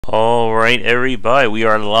Alright everybody, we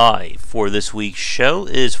are live for this week's show.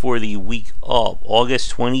 It is for the week of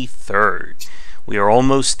August 23rd. We are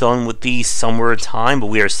almost done with the summer time, but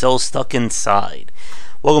we are still stuck inside.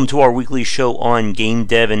 Welcome to our weekly show on game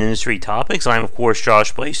dev and industry topics. I'm of course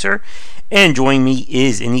Josh Placer, and joining me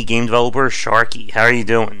is indie game developer Sharky. How are you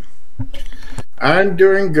doing? I'm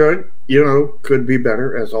doing good. You know, could be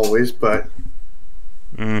better as always, but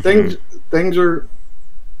things are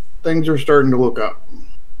starting to look up.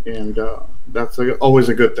 And that's always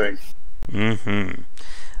a good thing.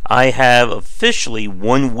 I have officially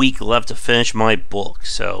 1 week left to finish my book,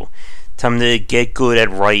 so time to get good at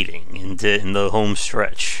writing in the home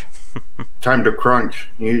stretch. Time to crunch.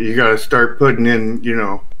 You got to start putting in,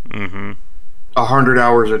 100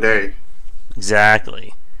 hours a day.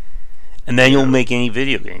 Exactly. And then you'll make any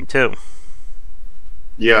video game, too.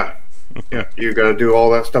 Yeah. Yeah, you got to do all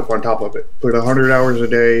that stuff on top of it. Put 100 hours a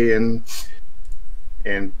day and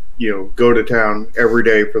go to town every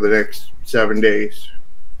day for the next 7 days.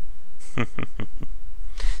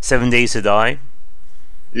 7 days to die?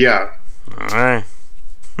 Yeah. Alright.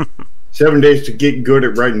 7 days to get good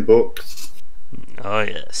at writing books. Oh,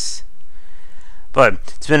 yes. But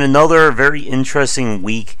it's been another very interesting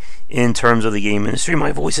week in terms of the game industry.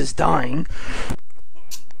 My voice is dying.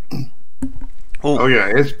 Oh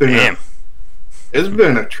yeah, it's been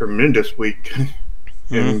a tremendous week.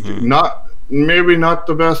 And maybe not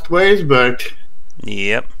the best ways, but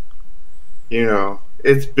yep.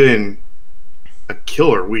 It's been a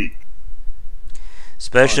killer week.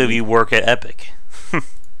 Especially if you work at Epic.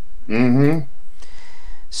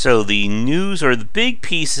 So the news, or the big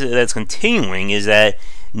piece that's continuing, is that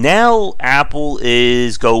now Apple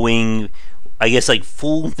is going, I guess, like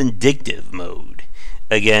full vindictive mode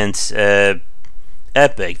against Epic.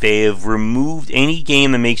 They have removed any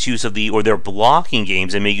game that makes use of or they're blocking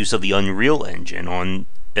games that make use of the Unreal Engine on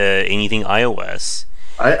anything iOS.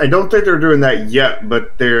 I don't think they're doing that yet,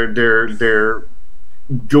 but they're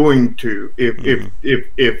going to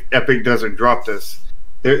if Epic doesn't drop this.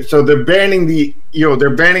 So they're banning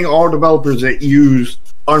they're banning all developers that use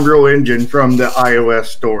Unreal Engine from the iOS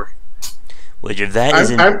store. Which, if that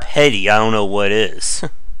isn't petty, I don't know what is.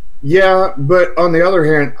 Yeah, but on the other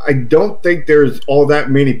hand, I don't think there's all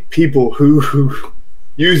that many people who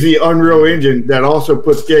use the Unreal Engine that also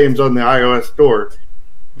puts games on the iOS store.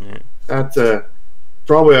 Yeah. That's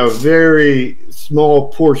probably a very small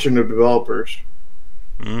portion of developers.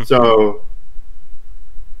 So,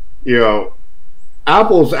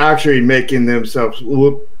 Apple's actually making themselves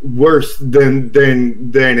look worse than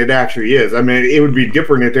it actually is. I mean, it would be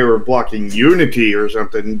different if they were blocking Unity or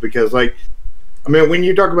something, because when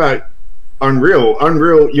you talk about Unreal,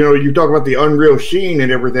 you talk about the Unreal Sheen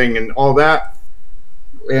and everything and all that,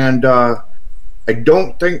 and I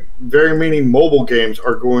don't think very many mobile games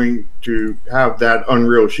are going to have that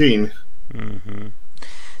Unreal Sheen.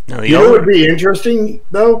 Now, what would be interesting,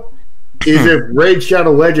 though, is if Raid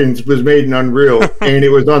Shadow Legends was made in Unreal and it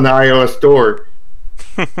was on the iOS store.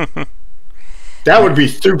 That would be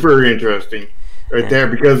super interesting. Right there,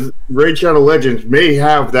 because Raid Shadow Legends may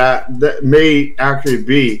have that may actually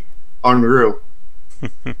be Unreal.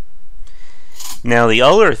 Now, the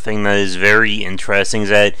other thing that is very interesting is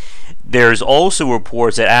that there's also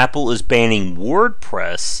reports that Apple is banning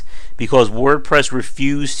WordPress because WordPress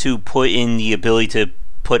refused to put in the ability to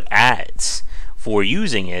put ads for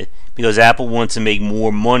using it, because Apple wants to make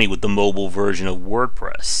more money with the mobile version of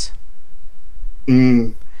WordPress.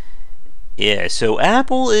 Yeah, so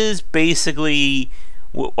Apple is basically,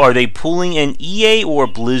 are they pulling an EA or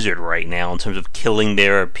Blizzard right now in terms of killing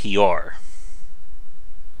their PR?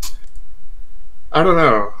 I don't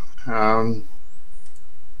know.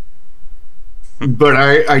 But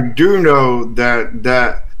I do know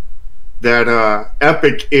that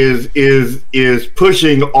Epic is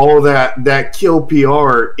pushing all that kill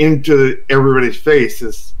PR into everybody's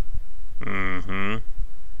faces.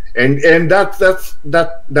 And that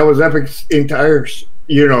was Epic's entire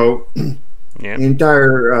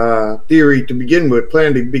entire theory to begin with,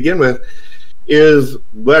 plan to begin with, is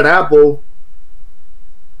let Apple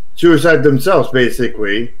suicide themselves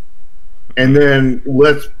basically, and then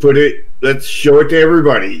let's show it to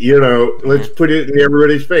everybody. Let's put it in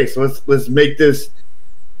everybody's face. Let's make this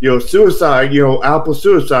suicide, Apple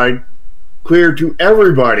suicide, clear to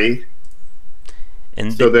everybody,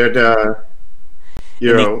 and so that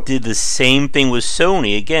they did the same thing with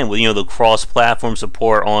Sony again with the cross-platform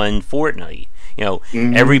support on Fortnite.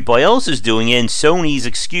 Everybody else is doing it, and Sony's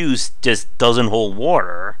excuse just doesn't hold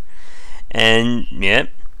water. And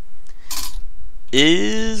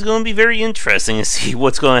is going to be very interesting to see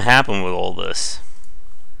what's going to happen with all this.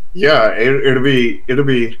 Yeah, it'll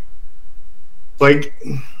be like,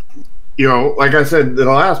 like I said the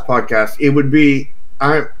last podcast, it would be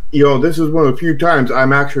this is one of the few times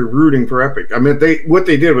I'm actually rooting for Epic. I mean, what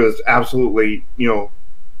they did was absolutely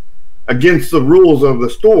against the rules of the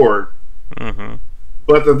store. Mm-hmm.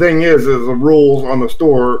 But the thing is the rules on the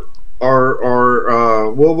store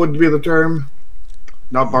are what would be the term?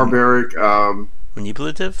 Not barbaric.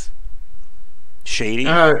 Manipulative? Shady?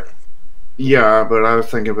 Yeah, but I was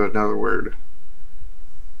thinking of another word.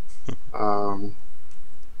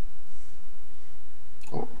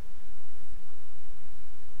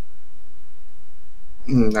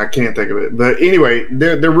 I can't think of it. But anyway,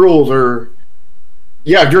 the rules are,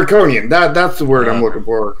 draconian. That's the word I'm looking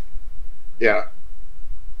for. Yeah.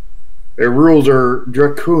 Their rules are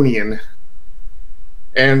draconian.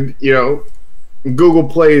 And, Google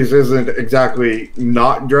Plays isn't exactly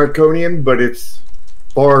not draconian, but it's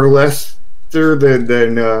far less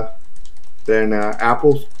than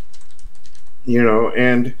Apple's.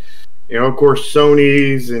 And of course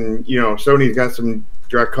Sony's, and Sony's got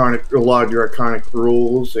a lot of draconic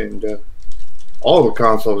rules, and all the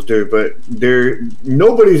consoles do, but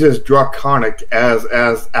nobody's as draconic as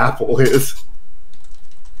Apple is.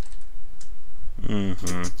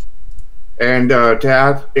 Mm-hmm. And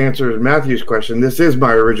to answer Matthew's question, this is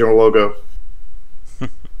my original logo.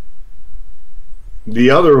 The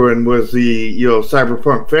other one was the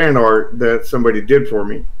cyberpunk fan art that somebody did for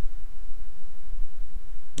me.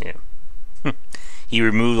 Yeah. He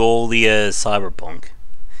removed all the cyberpunk.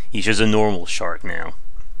 He's just a normal shark now.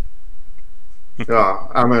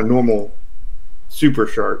 I'm a normal super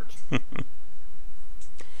shark.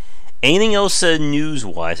 Anything else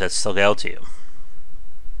news-wise that stuck out to you?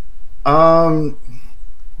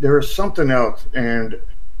 There is something else, and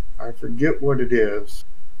I forget what it is.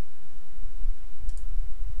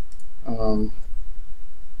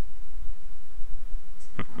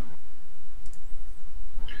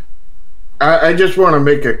 I just want to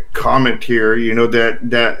make a comment here.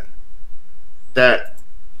 That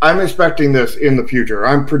I'm expecting this in the future.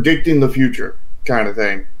 I'm predicting the future, kind of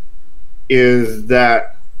thing. Is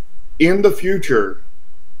that in the future?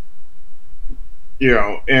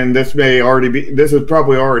 And this is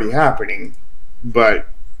probably already happening, but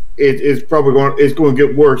it's going to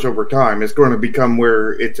get worse over time. It's going to become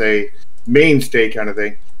where it's a mainstay kind of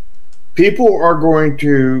thing. People are going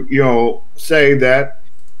to, say that,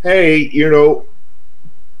 hey,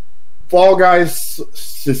 Fall Guys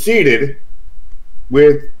succeeded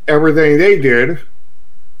with everything they did,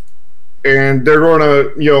 and they're going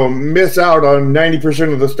to, miss out on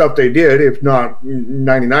 90% of the stuff they did, if not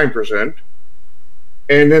 99%.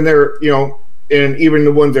 And then they're, and even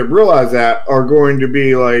the ones that realize that are going to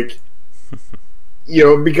be like,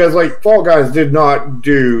 because like Fall Guys did not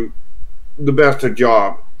do the best of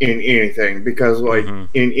job in anything, because like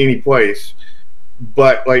in any place,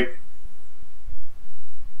 but like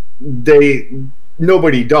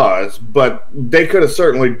nobody does, but they could have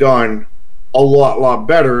certainly done a lot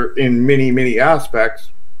better in many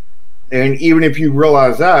aspects. And even if you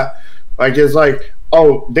realize that, like, it's like,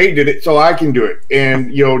 oh, they did it, so I can do it.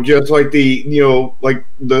 And, just like the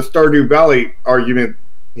Stardew Valley argument,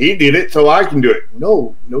 he did it, so I can do it.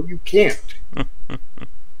 No, you can't.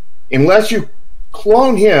 Unless you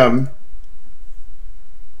clone him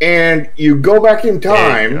and you go back in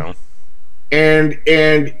time and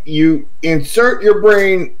you insert your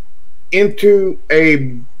brain into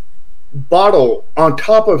a bottle on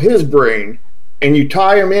top of his brain and you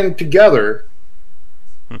tie them in together,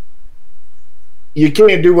 you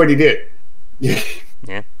can't do what he did. Yeah.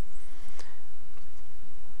 Yes.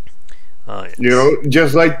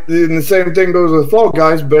 Just like the same thing goes with Fall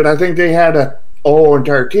Guys, but I think they had a whole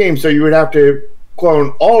entire team, so you would have to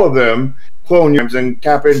clone all of them, and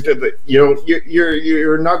tap into the.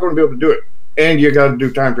 You're not going to be able to do it, and you got to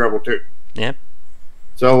do time travel too. Yeah.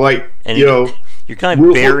 So like, and you're kind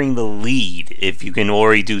of bearing the lead if you can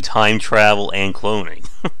already do time travel and cloning.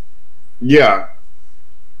 Yeah.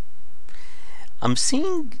 I'm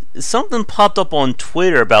seeing something popped up on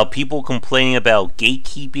Twitter about people complaining about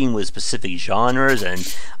gatekeeping with specific genres,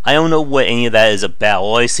 and I don't know what any of that is about.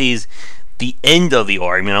 All I see is the end of the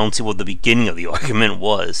argument. I don't see what the beginning of the argument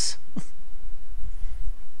was.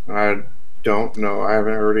 I don't know. I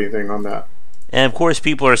haven't heard anything on that. And of course,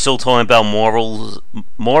 people are still talking about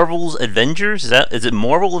Marvel's Avengers. Is it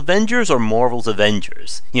Marvel Avengers or Marvel's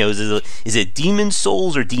Avengers? Is it Demon's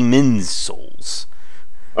Souls or Demon's Souls?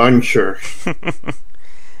 Unsure.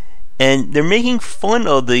 And they're making fun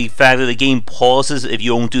of the fact that the game pauses if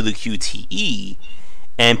you don't do the QTE,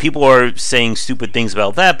 And people are saying stupid things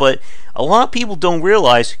about that, but a lot of people don't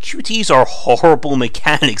realize QTEs are horrible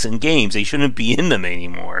mechanics in games. They shouldn't be in them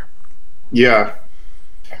anymore. Yeah.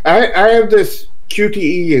 I have this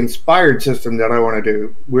QTE inspired system that I want to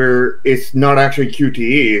do where it's not actually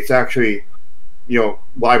QTE, it's actually,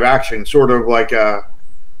 live action, sort of like a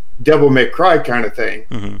Devil May Cry kind of thing.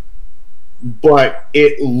 Mm-hmm. But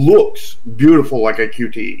it looks beautiful like a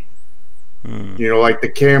QTE. Like the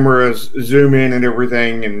cameras zoom in and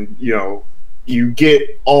everything, and you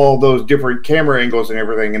get all those different camera angles and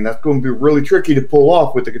everything, and that's going to be really tricky to pull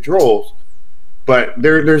off with the controls. But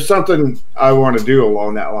there's something I want to do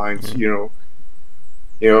along that lines. The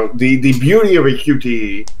beauty of a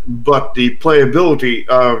QTE, but the playability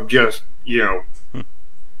of just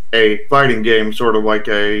a fighting game, sort of like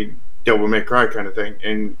a Devil May Cry kind of thing,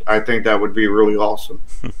 and I think that would be really awesome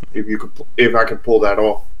if I could pull that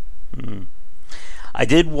off. I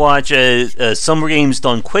did watch Summer Games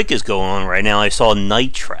Done Quick is going on right now. I saw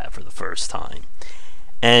Night Trap for the first time,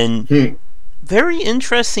 and very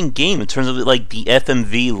interesting game in terms of like the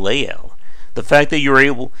FMV layout. The fact that you're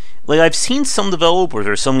able, like I've seen some developers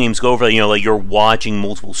or some games go over, like you're watching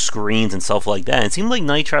multiple screens and stuff like that. And it seemed like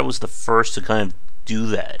Night Trap was the first to kind of do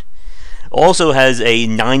that. Also has a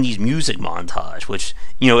 90s music montage, which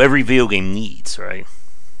every video game needs, right?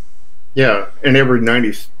 Yeah, and every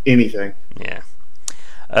 90s anything. Yeah.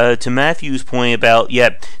 To Matthew's point about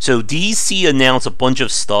so DC announced a bunch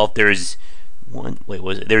of stuff. There's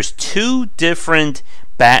There's two different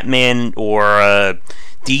Batman or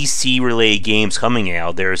DC related games coming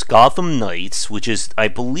out. There's Gotham Knights, which is I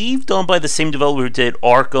believe done by the same developer who did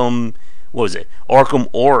Arkham. What was it? Arkham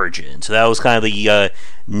Origin. So that was kind of the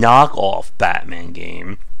knockoff Batman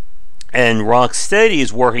game. And Rocksteady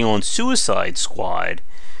is working on Suicide Squad,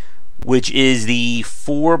 which is the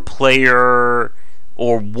 4-player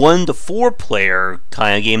or 1 to 4-player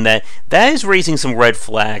kind of game that is raising some red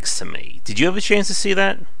flags to me. Did you have a chance to see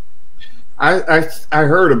that? I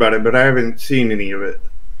heard about it, but I haven't seen any of it.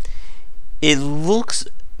 It looks...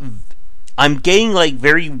 I'm getting like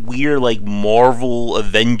very weird like Marvel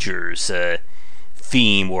Avengers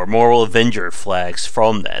theme or Marvel Avenger flags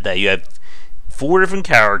from that you have 4 different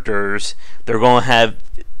characters. They're going to have...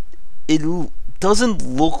 It doesn't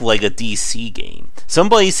look like a DC game.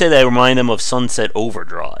 Somebody said that reminded them of Sunset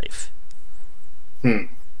Overdrive.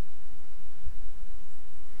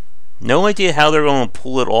 No idea how they're going to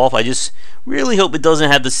pull it off. I just really hope it doesn't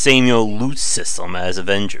have the same loot system as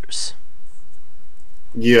Avengers.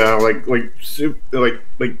 Yeah, like the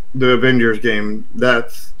Avengers game.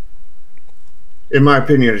 That's, in my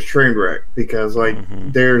opinion, a train wreck because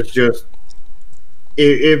there's just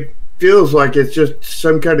it feels like it's just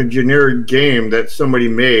some kind of generic game that somebody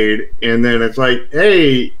made, and then it's like,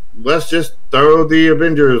 hey, let's just throw the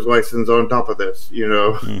Avengers license on top of this,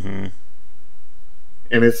 And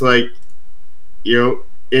it's like,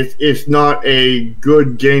 it's not a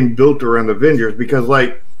good game built around Avengers because,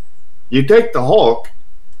 like, you take the Hulk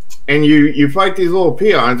and you fight these little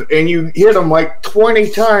peons and you hit them like 20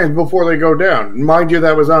 times before they go down. Mind you,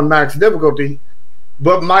 that was on max difficulty.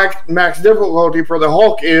 But max difficulty for the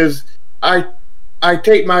Hulk is I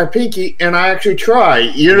take my pinky and I actually try,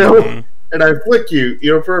 and I flick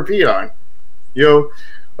you, for a peon.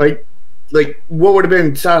 Like what would have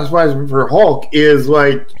been satisfying for Hulk is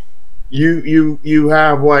like you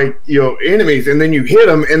have like enemies and then you hit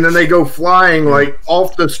them and then they go flying like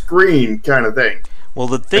off the screen kind of thing. Well,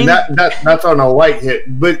 the thing that's on a light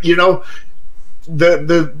hit, but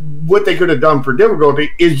the what they could have done for difficulty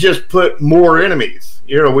is just put more enemies,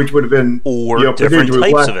 which would have been or different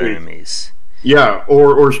types of enemies. Yeah,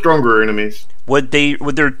 or stronger enemies. What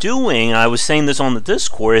they're doing, I was saying this on the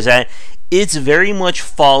Discord, is that it's very much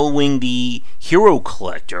following the Hero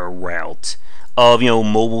Collector route of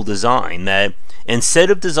mobile design. That instead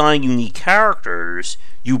of designing unique characters,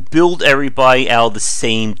 you build everybody out of the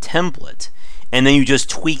same template, and then you just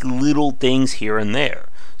tweak little things here and there.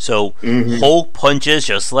 So Hulk punches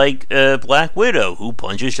just like Black Widow, who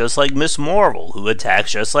punches just like Miss Marvel, who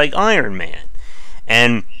attacks just like Iron Man,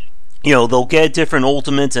 and they'll get different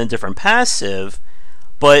ultimates and different passive,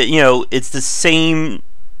 but it's the same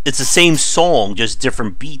song, just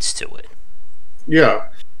different beats to it. Yeah,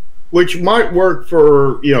 which might work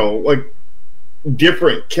for like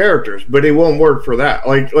different characters, but it won't work for that.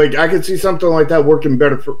 Like I could see something like that working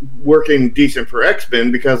decent for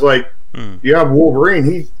X-Men because you have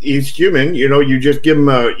Wolverine, he's human, you just give him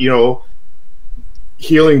a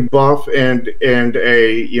healing buff and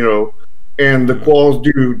a and the claws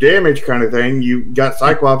do damage kind of thing. You got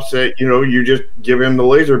Cyclops that you just give him the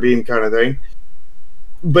laser beam kind of thing.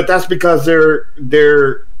 But that's because they're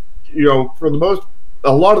for the most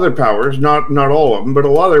a lot of their powers, not all of them, but a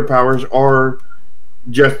lot of their powers are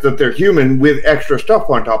just that they're human with extra stuff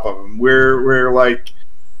on top of them. Where like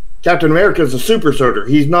Captain America is a super soldier.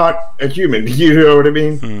 He's not a human. You know what I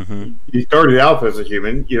mean? Mm-hmm. He started out as a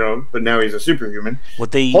human, but now he's a superhuman.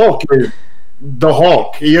 What Hulk is the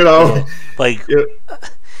Hulk, Yeah, like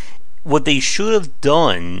what they should have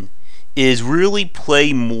done is really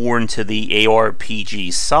play more into the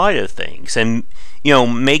ARPG side of things, and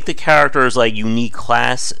make the characters like unique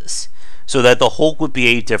classes, so that the Hulk would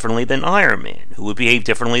behave differently than Iron Man, who would behave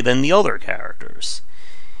differently than the other characters.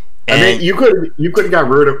 And, I mean, you could have got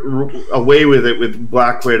away with it with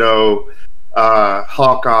Black Widow,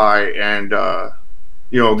 Hawkeye, and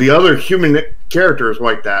the other human characters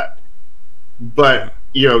like that. But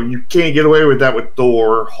you can't get away with that with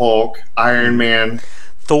Thor, Hulk, Iron Man.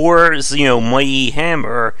 Thor's mighty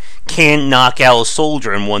hammer can't knock out a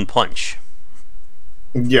soldier in one punch.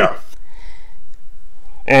 Yeah.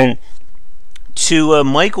 And to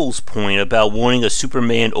Michael's point about wanting a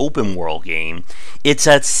Superman open world game, it's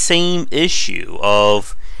that same issue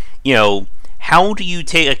of, how do you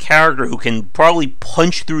take a character who can probably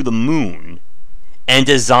punch through the moon and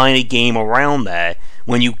design a game around that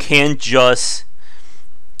when you can't just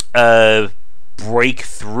break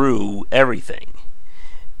through everything?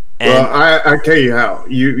 And well, I tell you how.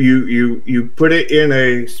 You put it in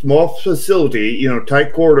a small facility,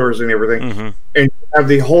 tight corridors and everything, mm-hmm. and have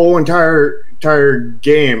the whole entire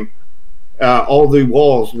game, all the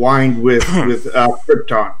walls lined with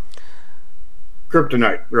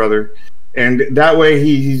kryptonite rather, and that way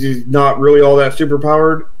he's not really all that super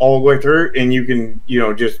powered all the way through, and you can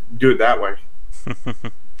just do it that way.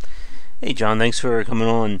 Hey John, thanks for coming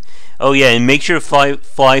on. Oh yeah, and make sure to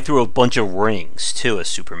fly through a bunch of rings too as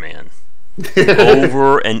Superman.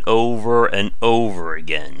 Over and over and over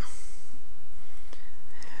again.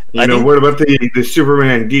 What about the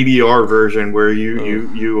Superman DDR version where you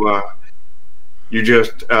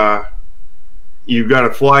just you got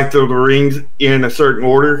to fly through the rings in a certain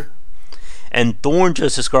order? And Thorne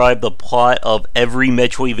just described the plot of every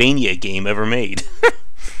Metroidvania game ever made.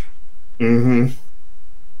 Mm-hmm.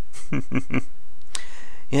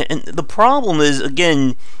 Yeah, and the problem is,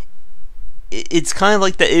 again, it's kind of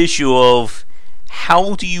like the issue of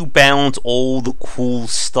how do you balance all the cool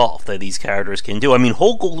stuff that these characters can do? I mean,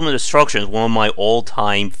 Hulk Ultimate Destruction is one of my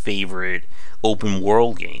all-time favorite open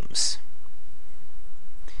world games.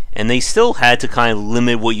 And they still had to kind of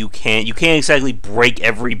limit what you can't. You can't exactly break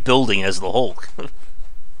every building as the Hulk.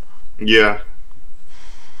 Yeah.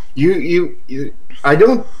 I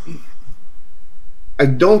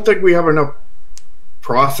don't think we have enough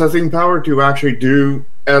processing power to actually do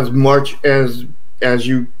as much as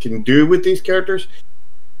you can do with these characters,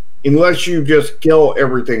 unless you just scale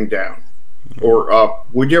everything down or up,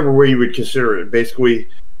 whichever way you would consider it. Basically,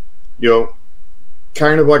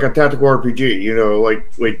 kind of like a tactical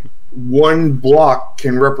RPG. Like one block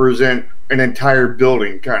can represent an entire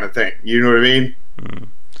building, kind of thing. You know what I mean? Mm.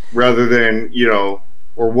 Rather than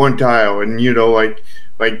or one tile, and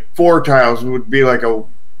like 4 tiles would be like a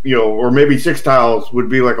or maybe 6 tiles would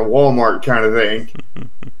be like a Walmart kind of thing.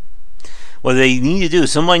 What they need to do,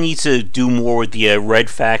 somebody needs to do more with the Red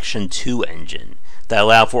Faction 2 engine that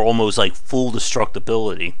allow for almost like full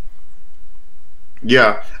destructibility.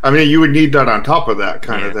 Yeah, I mean, you would need that on top of that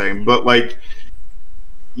kind of thing, but like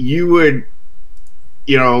you would,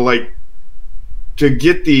 like to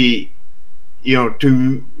get the,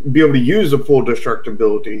 to be able to use the full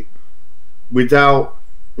destructibility without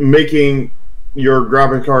making your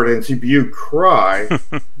graphics card and CPU cry.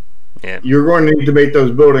 Yeah. You're going to need to make those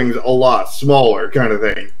buildings a lot smaller, kind of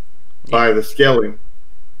thing, by the scaling,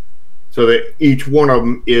 so that each one of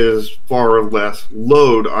them is far less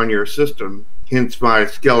load on your system. Hence, by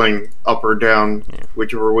scaling up or down,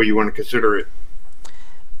 whichever way you want to consider it.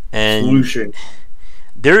 And solution.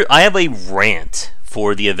 I have a rant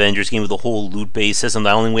for the Avengers game with the whole loot-based system that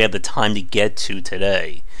I don't think we have the time to get to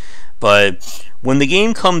today. But when the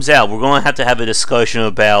game comes out, we're going to have a discussion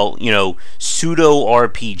about, pseudo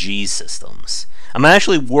RPG systems. I'm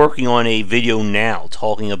actually working on a video now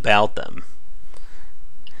talking about them.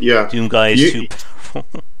 Yeah. Doom Guy is too powerful.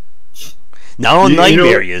 Not on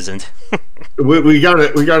Nightmare, he isn't. we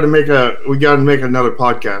gotta make another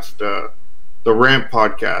podcast, the Rant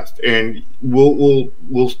podcast, and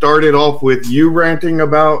we'll start it off with you ranting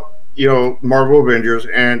about Marvel Avengers,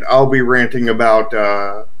 and I'll be ranting about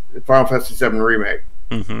Final Fantasy VII Remake.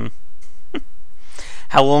 Mm-hmm.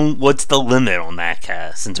 How long? What's the limit on that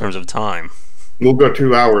cast in terms of time? We'll go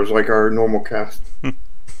 2 hours like our normal cast. I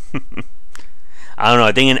don't know.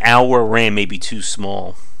 I think an hour rant may be too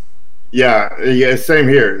small. Yeah, same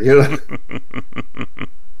here.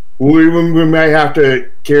 We may have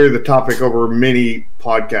to carry the topic over many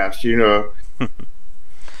podcasts,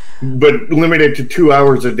 but limited to 2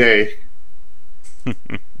 hours a day.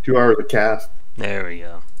 2 hours a cast. There we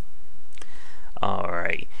go.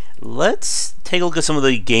 Alright. Let's take a look at some of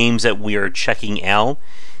the games that we are checking out.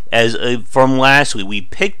 As from last week, we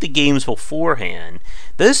picked the games beforehand.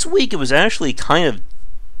 This week, it was actually kind of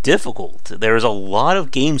difficult. There was a lot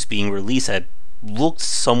of games being released that looked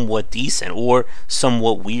somewhat decent or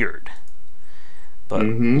somewhat weird. But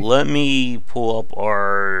let me pull up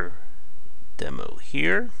our demo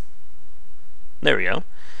here. There we go.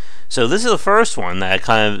 So this is the first one that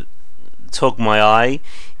kind of took my eye.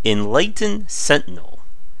 Enlightened Sentinel,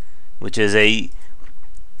 which is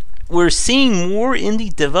we're seeing more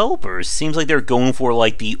indie developers. Seems like they're going for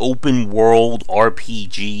like the open world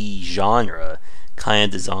RPG genre kind of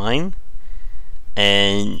design.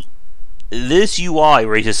 And this UI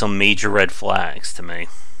raises some major red flags to me.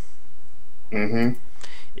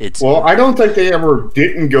 Well, I don't think they ever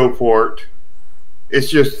didn't go for it. It's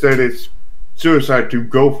just that it's suicide to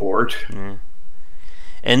go for it.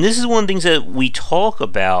 And this is one of the things that we talk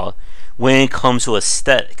about when it comes to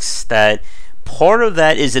aesthetics, that part of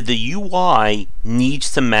that is that the UI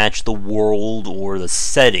needs to match the world or the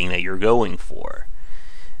setting that you're going for.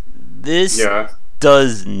 This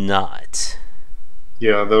does not.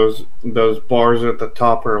 Yeah, those bars at the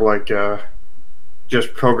top are like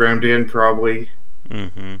just programmed in probably.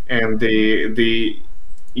 And the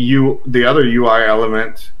other UI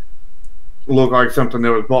elements look like something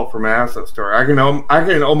that was bought from an asset store. I can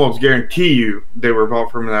almost guarantee you they were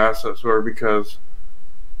bought from an asset store because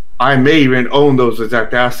I may even own those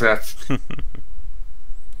exact assets.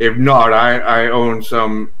 If not, I own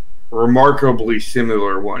some remarkably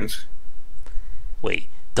similar ones. Wait,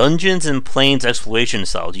 Dungeons and Plains exploration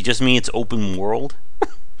style. Do you just mean it's open world?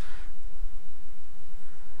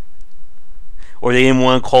 Or they didn't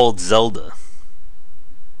want to call it Zelda?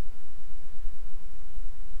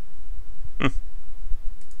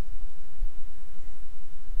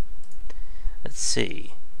 Let's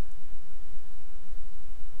see.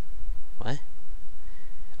 What?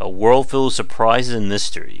 A world filled with surprises and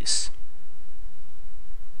mysteries.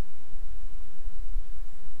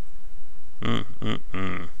 Gotta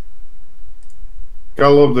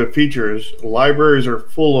love the features. Libraries are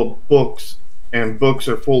full of books, and books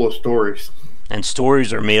are full of stories. And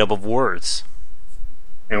stories are made up of words.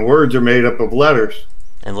 And words are made up of letters.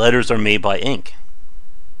 And letters are made by ink.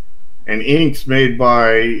 And ink's made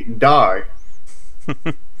by dye.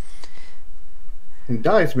 And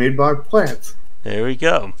dye's made by plants. There we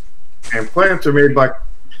go. And plants are made by,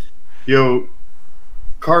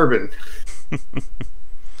 carbon.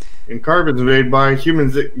 And carbon's made by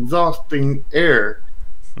humans exhausting air.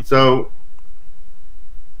 So,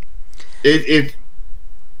 it's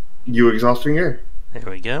you exhausting air. There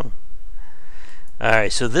we go.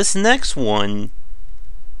 Alright, so this next one,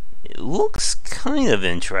 it looks kind of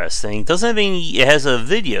interesting. Doesn't have any, it has a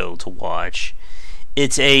video to watch.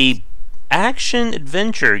 It's a action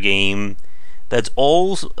adventure game that's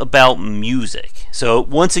all about music. So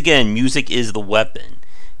once again, music is the weapon.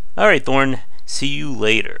 Alright, Thorn, see you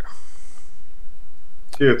later.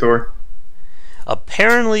 See you, Thor.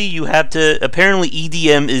 Apparently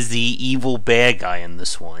EDM is the evil bad guy in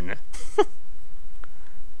this one.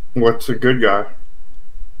 What's a good guy?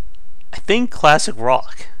 I think classic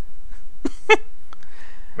rock.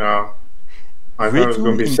 No. I thought it was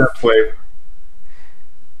going to be synthwave.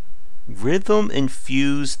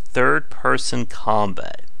 Rhythm-infused third-person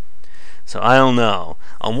combat. So I don't know.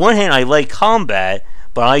 On one hand, I like combat,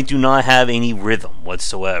 but I do not have any rhythm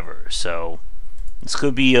whatsoever. So this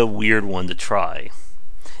could be a weird one to try.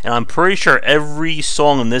 And I'm pretty sure every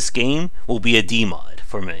song in this game will be a D-mod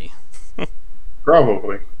for me.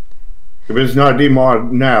 Probably. If it's not a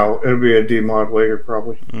D-mod now, it'll be a D-mod later,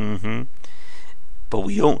 probably. But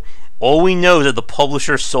we don't. All we know is that the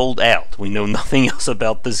publisher sold out. We know nothing else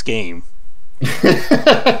about this game.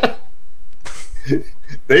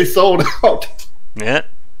 They sold out. Yeah,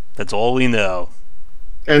 that's all we know.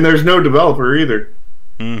 And there's no developer either.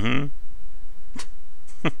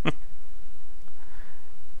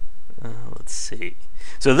 Let's see.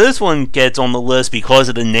 So this one gets on the list because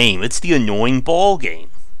of the name. It's the Annoying Ball Game.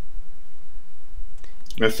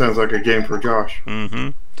 That sounds like a game for Josh.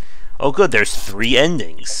 Oh good, there's 3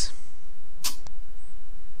 endings.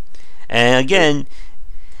 And again,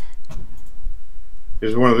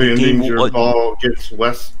 is one of the endings your ball gets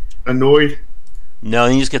less annoyed? No,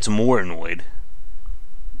 he just gets more annoyed.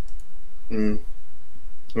 Is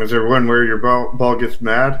there one where your ball gets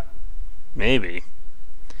mad? Maybe.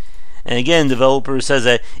 And again, developer says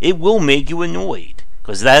that it will make you annoyed,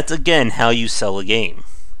 because that's again how you sell a game.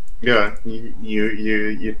 Yeah,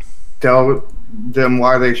 you tell them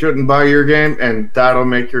why they shouldn't buy your game, and that'll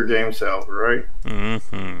make your game sell, right?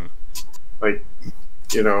 Mm-hmm. Like,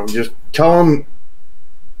 just tell them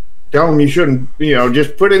you shouldn't.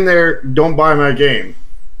 Just put in there, don't buy my game,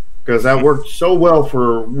 because that worked so well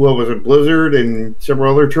for what was it, Blizzard and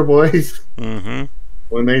several other AAAs. Mm-hmm.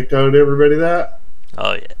 When they told everybody that.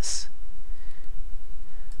 Oh yes.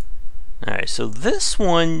 All right, so this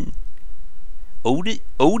one,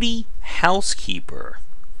 Odie Housekeeper.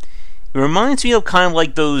 It reminds me of kind of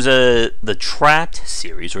like those the Trapped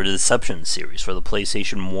series or the Deception series for the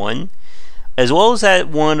PlayStation 1, as well as that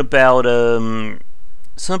one about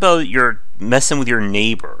something about you're messing with your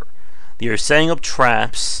neighbor. You're setting up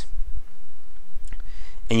traps,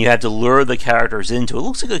 and you have to lure the characters into it. It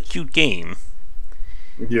looks like a cute game.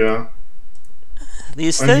 Yeah. The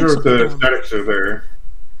aesthetics. I'm sure the aesthetics are there.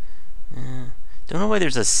 Don't know why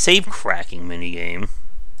there's a safe cracking minigame.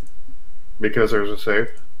 Because there's a safe.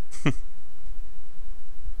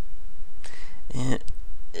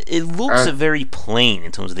 It looks very plain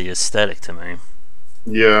in terms of the aesthetic to me.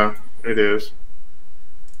 Yeah, it is.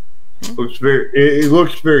 It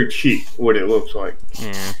looks very cheap, what it looks like.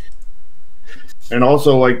 Yeah. And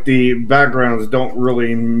also, like, the backgrounds don't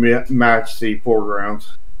really match the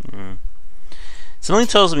foregrounds. Mm. Something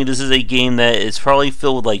tells me this is a game that is probably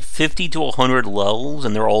filled with like 50 to 100 levels,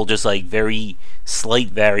 and they're all just like very slight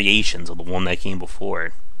variations of the one that came before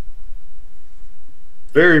it.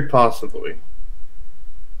 Very possibly.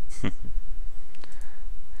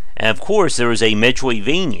 And of course, there was a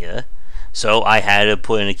Metroidvania, so I had to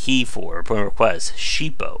put in a request,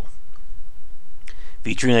 Sheepo.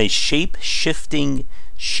 Featuring a shape-shifting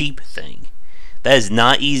sheep thing. That is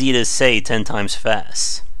not easy to say 10 times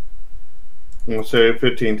fast. I'll say it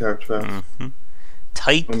 15 times fast. Mm-hmm.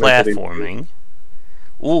 Tight platforming.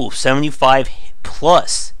 Ooh, 75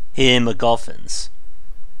 plus hidden MacGuffins.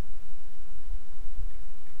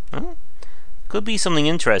 Well, could be something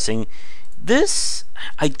interesting. This,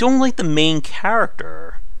 I don't like the main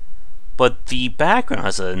character, but the background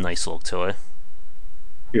has a nice look to it.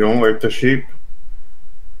 You don't like the sheep?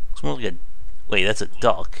 Looks more like a... Wait, that's a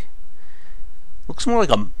duck. Looks more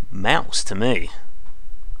like a mouse to me.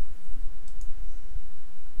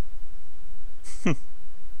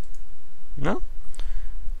 No?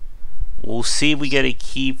 We'll see if we get a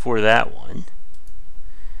key for that one.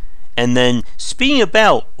 And then, speaking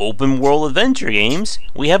about open world adventure games,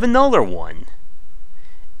 we have another one.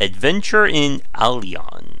 Adventure in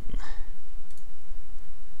Alien.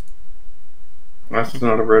 That's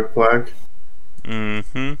not a red flag.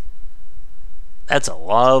 Mm-hmm. That's a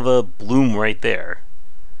lot of bloom right there.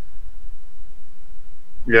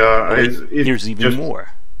 Yeah, here's even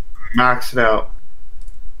more. Maxed out.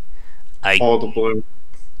 All the bloom.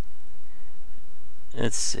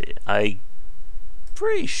 Let's see. I'm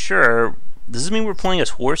pretty sure. Does this mean we're playing as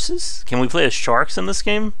horses? Can we play as sharks in this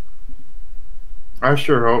game? I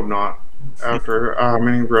sure hope not. After how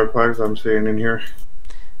many red flags I'm seeing in here.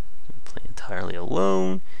 Play entirely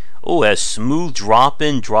alone. Oh, it has smooth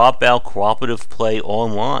drop-in, drop-out cooperative play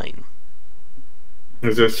online.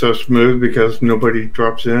 Is it so smooth because nobody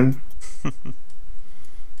drops in?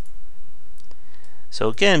 So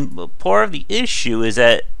again, part of the issue is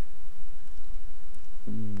that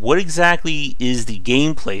what exactly is the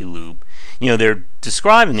gameplay loop? They're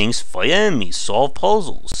describing things, fight enemies, solve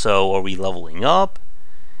puzzles. So are we leveling up?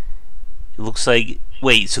 It looks like...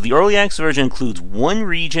 Wait, so the early access version includes 1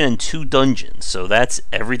 region and 2 dungeons. So that's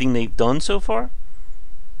everything they've done so far?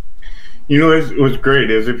 What's great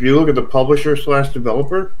is if you look at the publisher /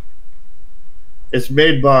 developer, it's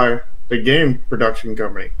made by the game production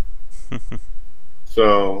company.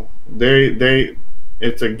 So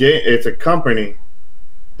it's a company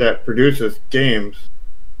that produces games.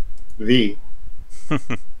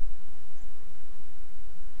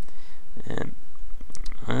 And,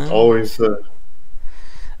 always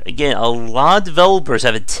again, a lot of developers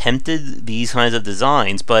have attempted these kinds of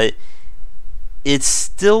designs, but it's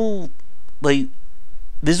still like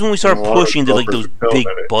this is when we start pushing to like those big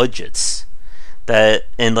budgets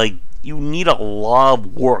and like you need a lot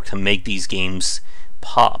of work to make these games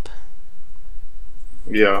pop.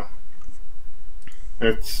 Yeah.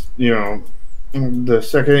 It's, the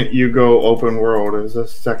second you go open world is the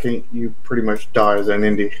second you pretty much die as an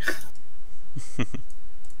indie.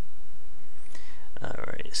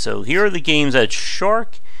 Alright, so here are the games that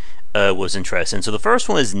Shark was interested in. So the first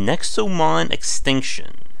one is Nexomon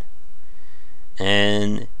Extinction.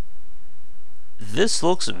 And this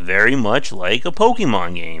looks very much like a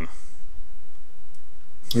Pokemon game.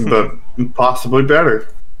 but possibly better.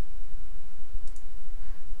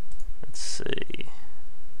 Let's see.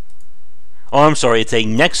 Oh, I'm sorry. It's a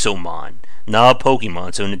Nexomon, not a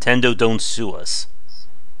Pokemon. So Nintendo, don't sue us.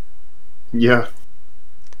 Yeah.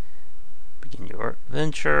 Begin your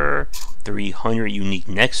adventure. 300 unique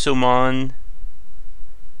Nexomon.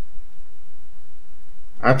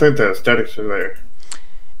 I think the aesthetics are there.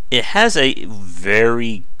 It has a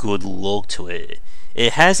very good look to it.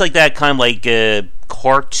 It has like that kind of like a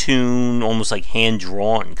cartoon, almost like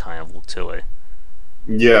hand-drawn kind of look to it.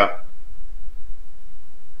 Yeah.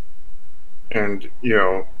 And, you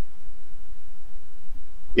know,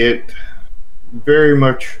 it very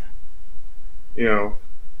much, you know,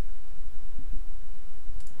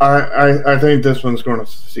 I think this one's going to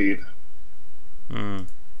succeed. I'm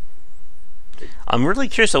really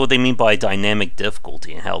curious about what they mean by dynamic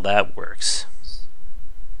difficulty and how that works.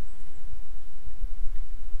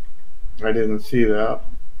 I didn't see that.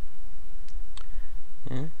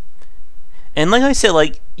 Yeah. And like I said,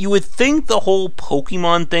 like, you would think the whole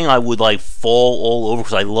Pokemon thing I would like fall all over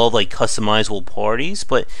because I love like customizable parties,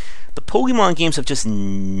 but the Pokemon games have just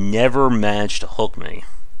never managed to hook me.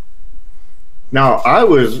 Now, I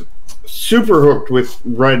was super hooked with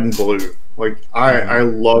Red and Blue. Like, I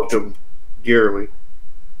loved them dearly.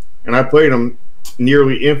 And I played them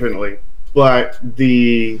nearly infinitely. But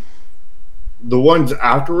the ones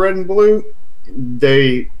after Red and Blue,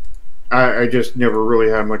 I just never really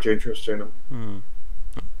had much interest in them.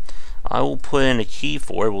 I will put in a key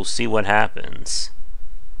for it. We'll see what happens.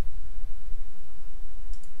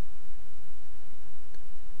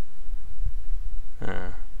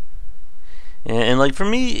 And like for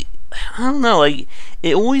me, I don't know, like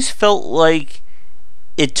it always felt like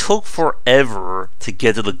it took forever to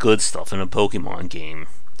get to the good stuff in a Pokemon game.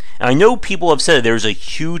 And I know people have said there's a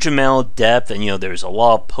huge amount of depth and there's a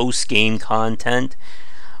lot of post-game content,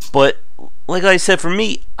 but like I said, for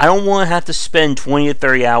me, I don't want to have to spend 20 to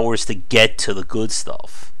 30 hours to get to the good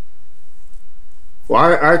stuff.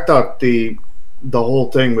 Well, I thought the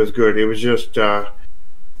whole thing was good. It was just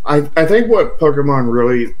I think what Pokemon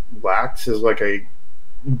really lacks is like a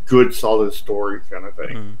good, solid story kind of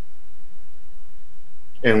thing,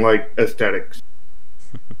 and like aesthetics.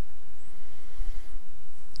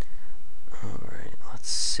 All right, let's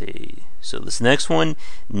see. So this next one,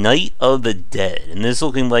 Night of the Dead, and this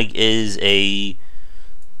looking like is a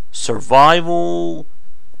survival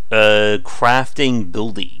crafting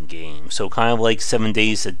building game. So kind of like 7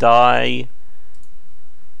 Days to Die.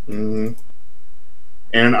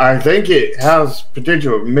 And I think it has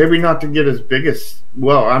potential, maybe not to get as big as,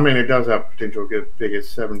 well, I mean, it does have potential to get as big as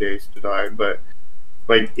 7 Days to Die, but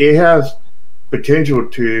like it has potential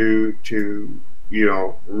to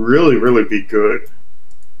really, really be good.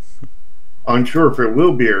 Unsure if it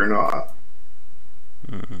will be or not,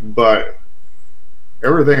 but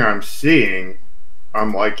everything I'm seeing,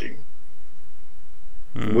 I'm liking.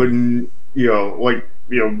 Wouldn't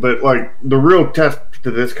but like the real test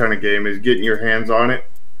to this kind of game is getting your hands on it.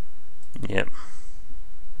 Yep.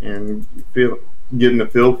 And getting the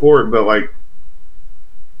feel for it, but like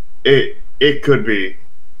it could be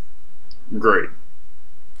great.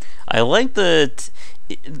 I like the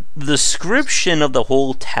description of the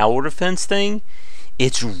whole tower defense thing.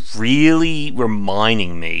 It's really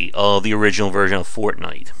reminding me of the original version of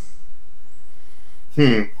Fortnite.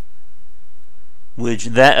 Which,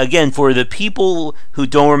 that again, for the people who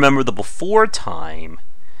don't remember the before time,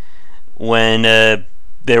 when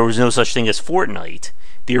there was no such thing as Fortnite,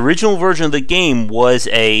 the original version of the game was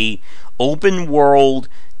a open world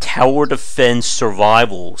tower defense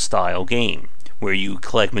survival style game, where you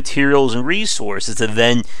collect materials and resources to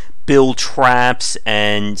then build traps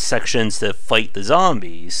and sections to fight the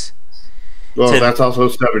zombies. Well, that's also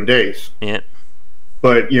 7 days. Yeah.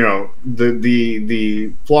 But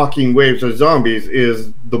the flocking waves of zombies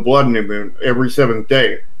is the blood new moon every 7th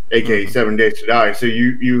day, aka 7 Days to Die. So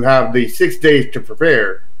you have the 6 days to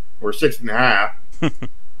prepare, or 6.5,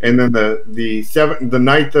 and then the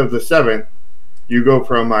night of the 7th, you go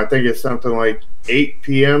from, I think it's something like 8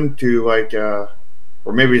 p.m. to like or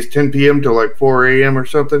maybe it's 10 p.m. to like 4 a.m. or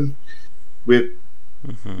something, with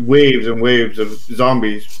waves and waves of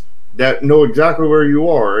zombies that know exactly where you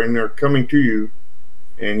are and they're coming to you.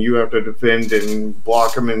 And you have to defend and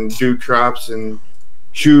block them and do traps and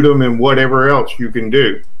shoot them and whatever else you can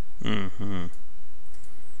do.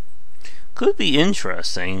 Could be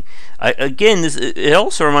interesting. It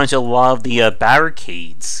also reminds you a lot of the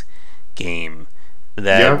Barricades game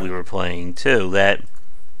that we were playing too. That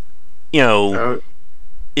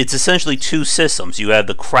it's essentially two systems. You have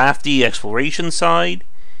the crafty exploration side,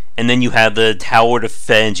 and then you have the tower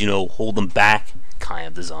defense. Hold them back kind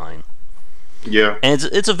of design. Yeah. And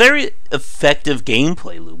it's a very effective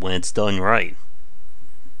gameplay loop when it's done right.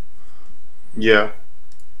 Yeah.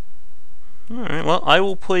 Alright, well, I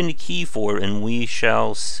will put in the key for it, and we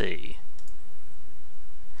shall see.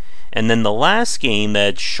 And then the last game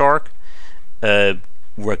that Shark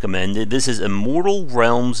recommended, this is Immortal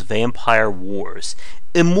Realms Vampire Wars.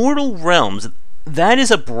 Immortal Realms, that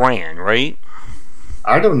is a brand, right?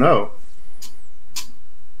 I don't know.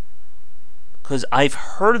 Because I've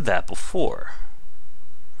heard that before.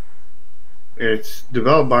 It's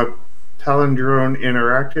developed by Palindrome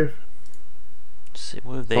Interactive. Let's see,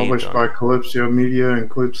 what have they Published done? by Calypso Media and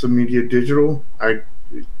Calypso Media Digital.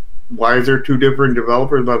 Why is there two different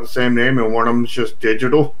developers by the same name and one of them is just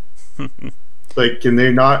digital? Like, can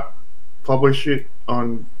they not publish it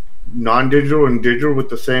on non-digital and digital with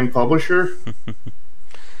the same publisher?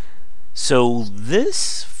 So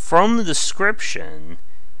this, from the description,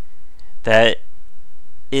 that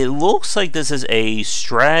it looks like this is a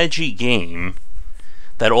strategy game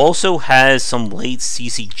that also has some late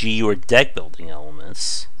CCG or deck building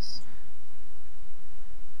elements.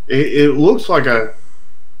 It looks like a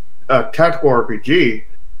tactical RPG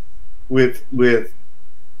with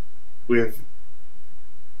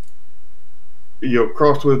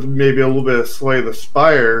crossed with maybe a little bit of Slay the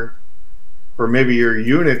Spire for maybe your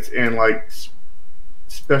units and like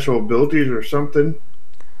special abilities or something.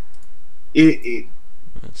 Let's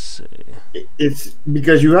see. It's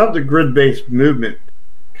because you have the grid-based movement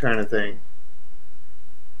kind of thing.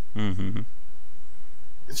 Mm-hmm.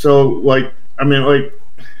 So, like, I mean, like,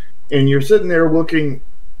 and you're sitting there looking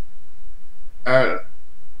at,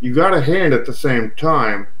 you got a hand at the same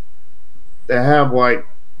time that have, like,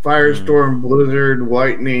 firestorm, blizzard,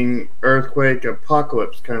 lightning, earthquake,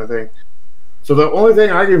 apocalypse kind of thing. So the only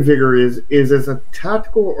thing I can figure is it's a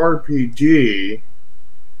tactical RPG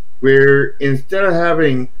where instead of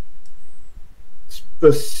having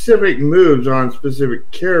specific moves on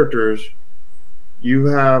specific characters, you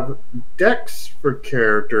have decks for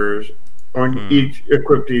characters on each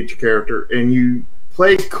equipped to each character, and you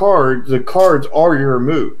play cards. The cards are your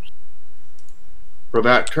moves for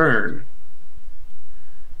that turn,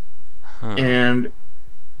 and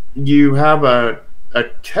you have a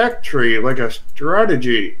tech tree, like a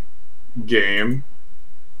strategy game,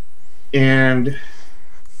 and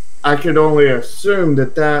I could only assume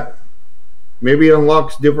that maybe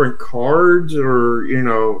unlocks different cards, or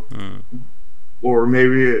or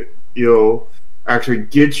maybe it actually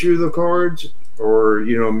gets you the cards, or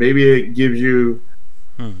maybe it gives you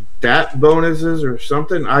stat bonuses or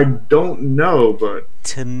something. I don't know, but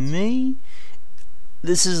to me,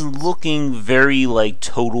 this is looking very like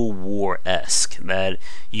Total War-esque. That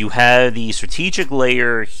you have the strategic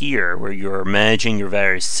layer here where you're managing your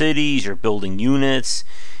various cities, you're building units,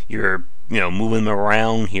 you're moving them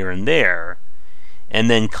around here and there, and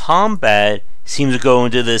then combat seems to go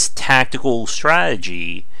into this tactical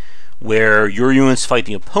strategy where your units fight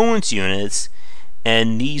the opponent's units,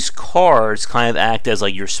 and these cards kind of act as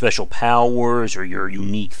like your special powers or your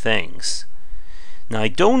unique things. Now, I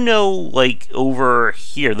don't know, like, over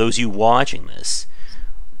here, those of you watching this,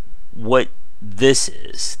 what this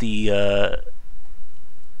is.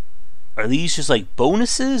 Are these just, like,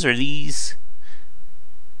 bonuses? Are these,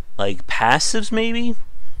 like, passives, maybe?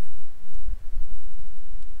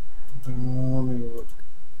 let me look.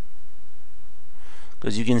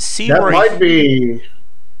 Because you can see That where... might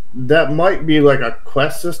be like a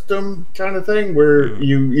quest system kind of thing, where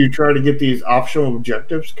you try to get these optional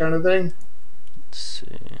objectives kind of thing. Let's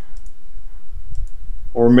see.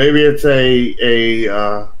 Or maybe it's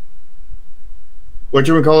a what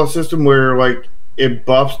you would call a system where like it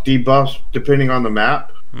buffs, debuffs depending on the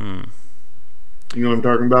map. You know what I'm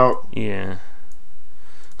talking about? Yeah.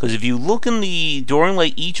 Because if you look during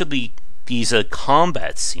like each of these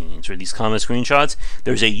combat scenes or these combat screenshots,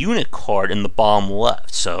 there's a unit card in the bottom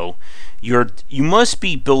left. So you must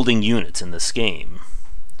be building units in this game.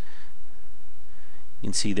 You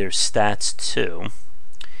can see their stats too.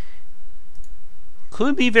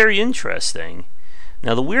 Could be very interesting.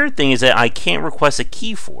 Now the weird thing is that I can't request a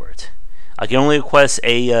key for it. I can only request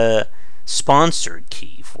a sponsored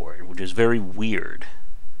key for it, which is very weird.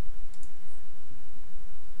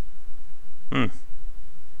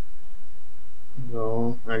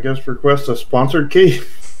 No, I guess request a sponsored key.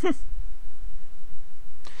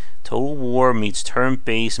 Total War meets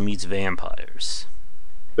turn-based meets vampires.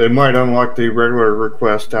 They might unlock the regular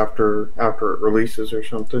request after it releases or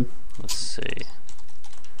something. Let's see.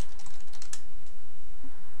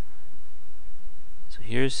 So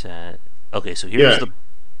here's that. Okay, so here's the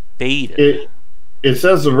beta. It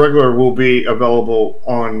says the regular will be available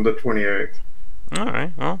on the 28th. All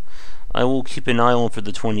right. Well, I will keep an eye on for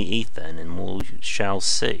the 28th then, and we shall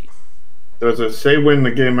see. Does it say when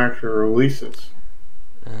the game actually releases?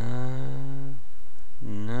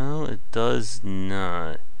 No, it does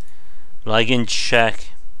not. But I can check.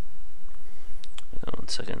 1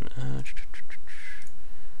 second.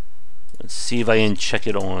 Let's see if I can check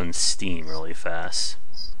it on Steam really fast.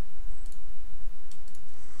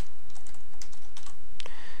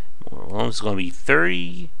 Well, it's going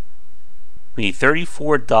to be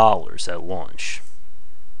 $34 at launch.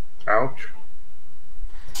 Ouch.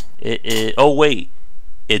 Oh wait,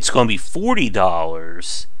 it's going to be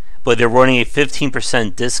 $40, but they're running a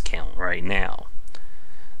 15% discount right now.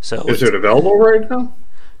 So is it available right now?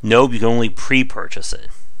 No, you can only pre-purchase it.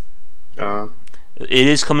 It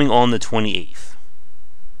is coming on the 28th.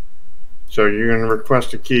 So you're going to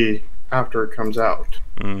request a key after it comes out.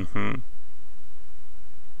 Mm-hmm.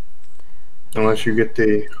 Unless you get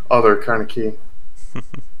the other kind of key.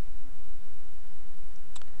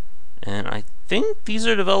 And I think these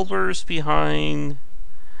are developers behind...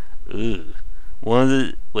 one of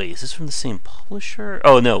the... Wait, is this from the same publisher?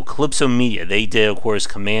 Oh, no, Calypso Media. They did, of course,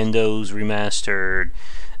 Commandos Remastered,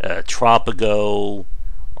 Tropico,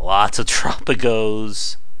 lots of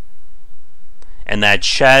Tropicos, and that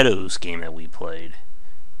Shadows game that we played.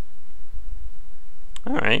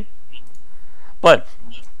 Alright. But,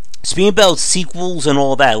 speaking about sequels and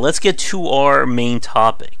all that, let's get to our main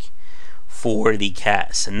topic for the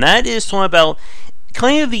cast. And that is talking about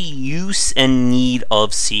kind of the use and need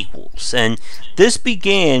of sequels. And this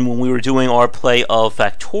began when we were doing our play of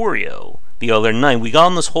Factorio the other night. We got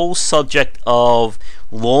on this whole subject of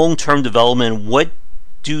long-term development. What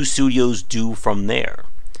do studios do from there?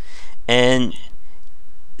 And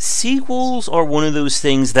sequels are one of those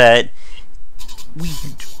things that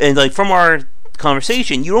and like from our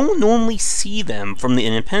conversation, you don't normally see them from the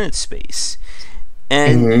independent space.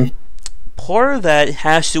 And part of that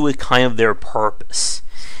has to do with kind of their purpose.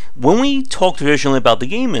 When we talk traditionally about the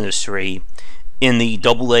game industry in the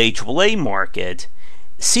AA, AAA market,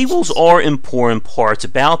 sequels are important parts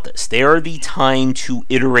about this. They are the time to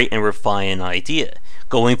iterate and refine an idea.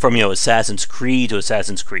 Going from, Assassin's Creed to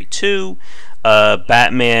Assassin's Creed 2,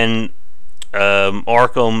 Batman,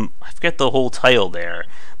 Arkham, I forget the whole title there,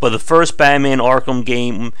 but the first Batman Arkham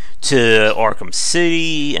game to Arkham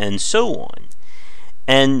City, and so on.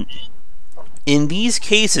 And in these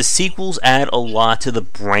cases, sequels add a lot to the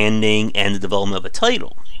branding and the development of a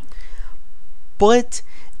title. But,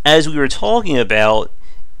 as we were talking about,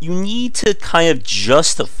 you need to kind of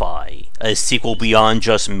justify a sequel beyond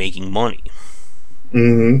just making money.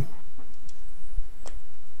 Mm-hmm.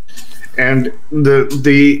 And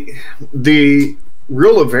the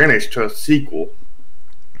real advantage to a sequel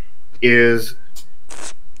is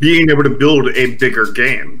being able to build a bigger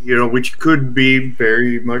game, which could be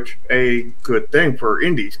very much a good thing for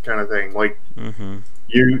indies kind of thing. Like,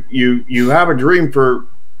 you have a dream for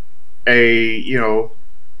a,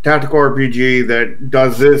 tactical RPG that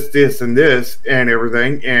does this, and this, and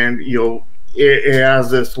everything, and, it has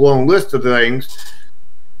this long list of things,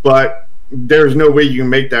 but there's no way you can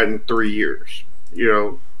make that in 3 years.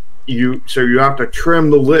 So you have to trim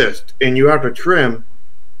the list, and you have to trim,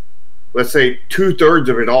 let's say, 2/3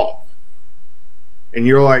 of it off. And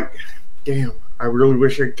you're like, damn, I really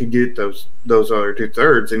wish I could get those other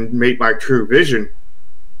 2/3 and make my true vision.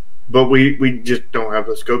 But we just don't have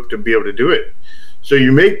the scope to be able to do it. So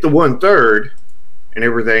you make the 1/3 and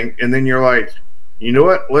everything, and then you're like, you know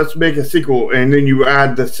what? Let's make a sequel. And then you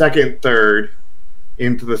add the second third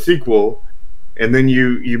into the sequel, and then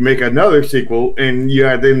you make another sequel, and you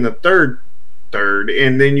add in the third,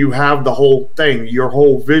 and then you have the whole thing, your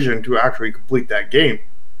whole vision to actually complete that game.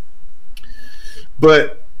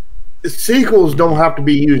 But sequels don't have to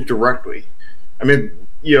be used directly. I mean,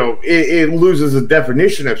 it loses the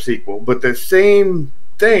definition of sequel, but the same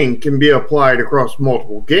thing can be applied across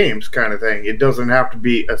multiple games kind of thing. It doesn't have to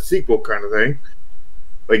be a sequel kind of thing.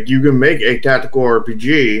 Like, you can make a tactical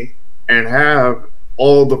RPG and have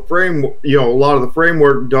all the a lot of the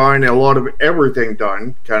framework done, and a lot of everything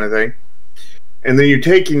done kind of thing. And then you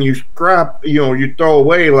take and you scrap, you throw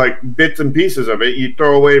away like bits and pieces of it. You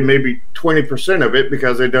throw away maybe 20% of it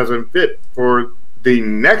because it doesn't fit for the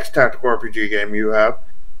next tactical RPG game you have.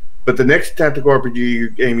 But the next tactical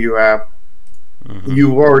RPG game you have,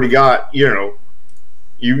 you've already got, you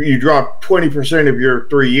drop 20% of your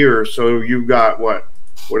 3 years. So you've got what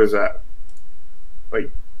is that? Like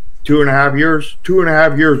 2.5 years?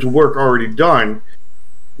 2.5 years of work already done.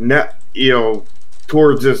 Now,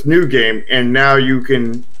 towards this new game, and now you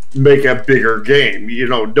can make a bigger game.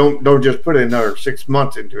 Don't just put another 6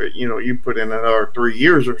 months into it. You put in another 3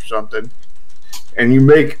 years or something, and you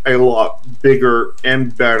make a lot bigger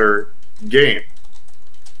and better game.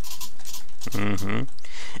 And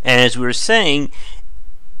as we were saying,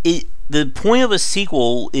 the point of a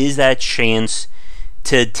sequel is that chance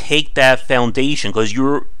to take that foundation, because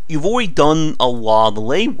you've already done a lot of the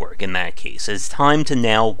legwork in that case. It's time to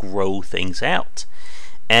now grow things out.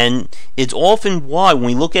 And it's often why, when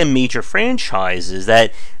we look at major franchises,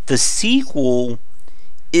 that the sequel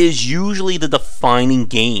is usually the defining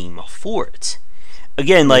game for it.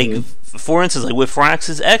 Again, like, for instance, like with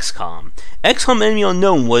Firaxis XCOM. XCOM Enemy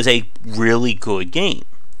Unknown was a really good game.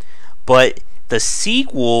 But the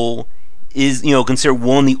sequel is, considered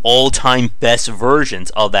one of the all-time best versions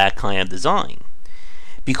of that kind of design.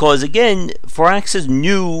 Because, again, Firaxis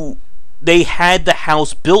knew they had the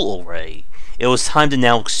house built already. It was time to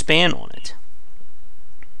now expand on it.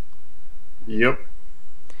 Yep.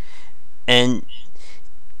 And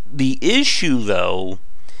the issue, though,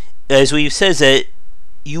 as we've said, is that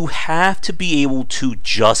you have to be able to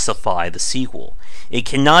justify the sequel. It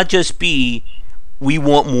cannot just be, we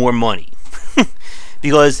want more money.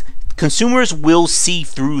 Because consumers will see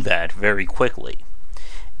through that very quickly.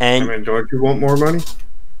 And I mean, don't you want more money?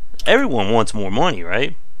 Everyone wants more money,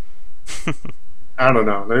 right? I don't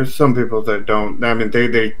know. There's some people that don't. I mean,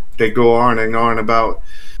 they go on and on about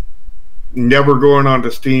never going on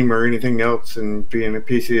to Steam or anything else and being a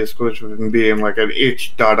PC exclusive and being like an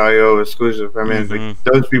itch.io exclusive. I mean, like,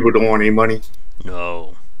 those people don't want any money.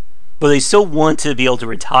 No. But they still want to be able to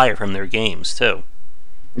retire from their games, too.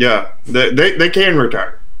 Yeah, they can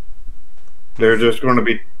retire. They're just going to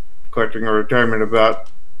be collecting a retirement about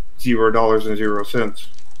 $0.00.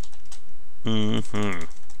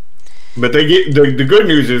 But they get the good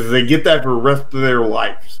news is they get that for the rest of their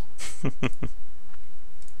lives.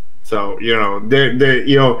 So they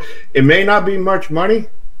it may not be much money,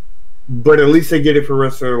 but at least they get it for the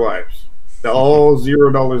rest of their lives. All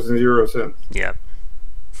 $0.00. Yep.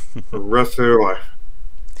 For the rest of their life.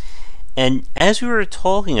 And as we were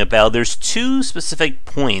talking about, there's two specific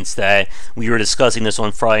points that we were discussing this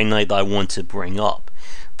on Friday night that I want to bring up.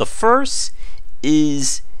 The first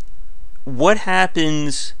is what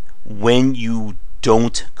happens when you go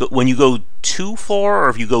too far, or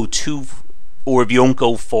if you don't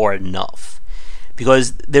go far enough.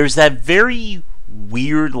 Because there's that very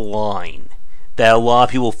weird line that a lot of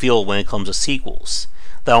people feel when it comes to sequels.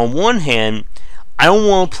 That on one hand, I don't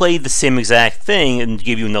want to play the same exact thing and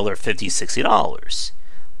give you another $50, $60.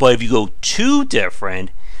 But if you go too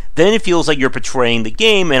different, then it feels like you're betraying the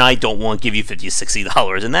game, and I don't want to give you $50,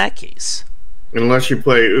 $60 in that case. Unless you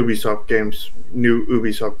play Ubisoft games, new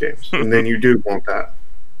Ubisoft games, and then you do want that.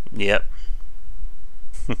 Yep.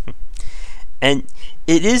 And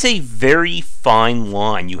it is a very fine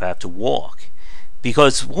line you have to walk.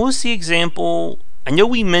 Because what was the example? I know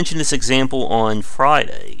we mentioned this example on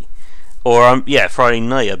Friday. Friday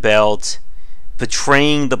night, about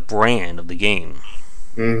betraying the brand of the game.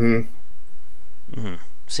 Does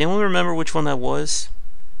anyone remember which one that was?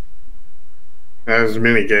 As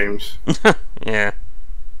many games. Yeah.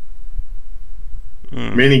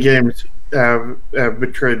 Many games have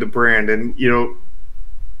betrayed the brand, and you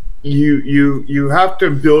have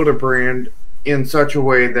to build a brand in such a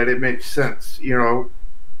way that it makes sense. I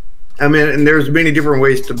mean, and there's many different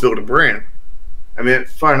ways to build a brand. I mean,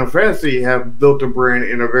 Final Fantasy have built a brand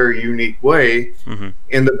in a very unique way,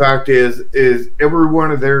 and the fact is every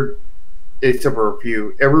one of their, except for a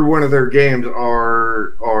few, every one of their games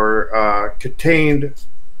are contained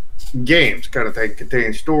games, kind of thing,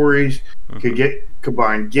 contained stories,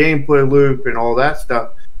 combine gameplay loop and all that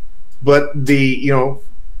stuff. But the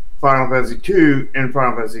Final Fantasy 2 and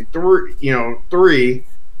Final Fantasy 3,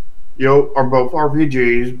 are both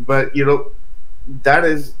RPGs, but that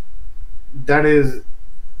is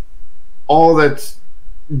all that's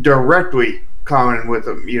directly common with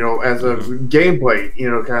them, as a gameplay,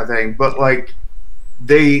 kind of thing. But like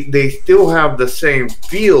they still have the same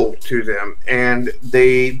feel to them, and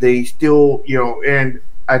they still, and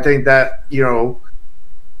I think that,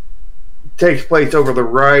 takes place over the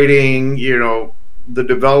writing, the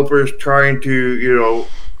developers trying to,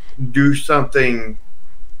 do something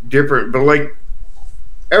different. But like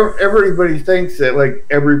everybody thinks that like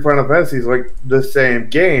every Final Fantasy is like the same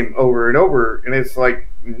game over and over, and it's like,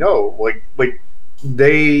 no, like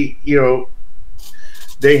they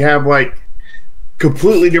they have like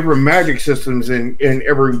completely different magic systems in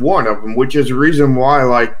every one of them, which is the reason why,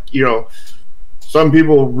 like, some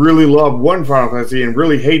people really love one Final Fantasy and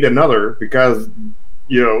really hate another, because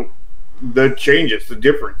the changes, the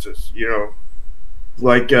differences,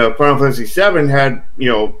 like Final Fantasy 7 had,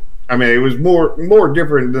 I mean, it was more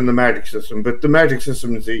different than the magic system, but the magic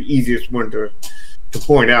system is the easiest one to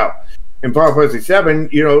point out. In Final Fantasy VII,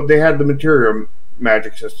 you know, they had the material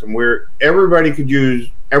magic system where everybody could use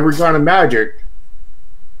every kind of magic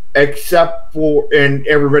except for, and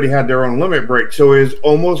everybody had their own limit break. So it was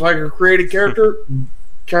almost like a created character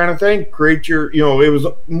kind of thing. Create your, you know, it was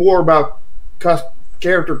more about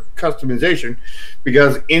character customization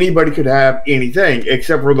because anybody could have anything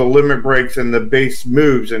except for the limit breaks and the base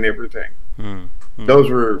moves and everything. Those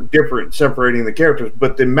were different, separating the characters.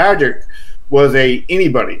 But the magic was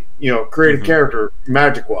anybody, you know, create a character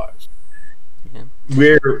magic wise.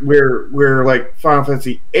 Where like Final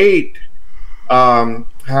Fantasy VIII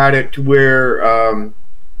had it to where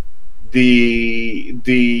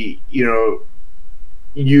the you know,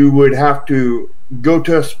 you would have to go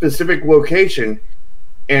to a specific location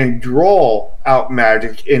and draw out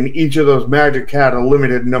magic, and each of those magic had a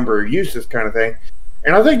limited number of uses, kind of thing.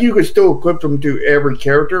 And I think you could still equip them to every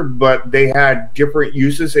character, but they had different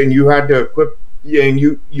uses, and you had to equip, and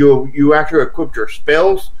you actually equipped your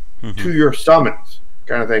spells to your summons,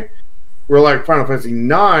 kind of thing. Where like Final Fantasy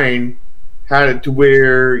IX had it to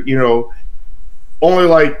where, you know, only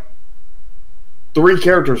like 3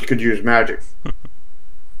 characters could use magic.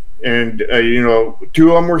 And, you know, 2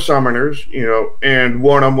 of them were summoners, you know, and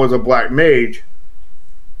 1 of them was a black mage.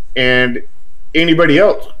 And anybody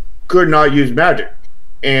else could not use magic.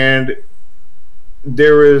 And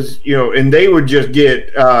there was, you know, and they would just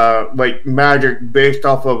get, like, magic based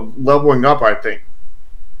off of leveling up, I think.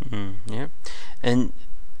 Yeah. And,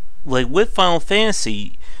 like, with Final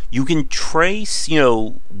Fantasy, you can trace, you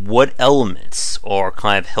know, what elements are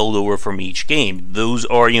kind of held over from each game. Those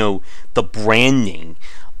are, you know, the branding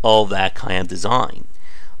of that kind of design.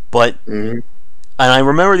 But and I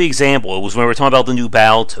remember the example, it was when we were talking about the new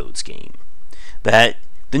Battletoads game, that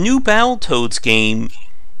the new Battletoads game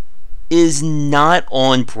is not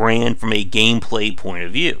on brand from a gameplay point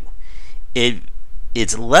of view.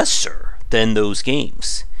 It's lesser than those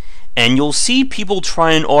games, and you'll see people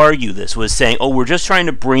try and argue this with saying, oh, we're just trying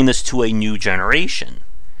to bring this to a new generation.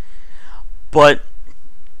 But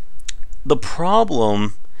the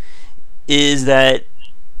problem is that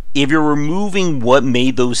if you're removing what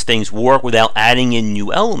made those things work without adding in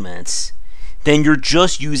new elements, then you're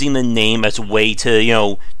just using the name as a way to, you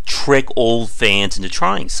know, trick old fans into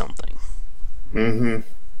trying something. And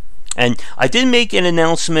I did make an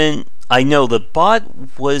announcement. I know the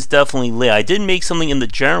bot was definitely lit. I did make something in the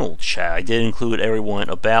general chat. I did include everyone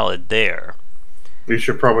about it there. You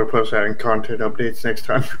should probably post that in content updates next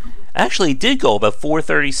time. Actually, it did go about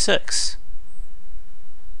 4:36.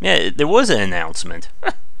 Yeah, there was an announcement.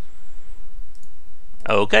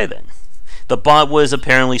 Okay, then. The bot was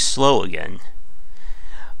apparently slow again.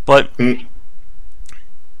 But...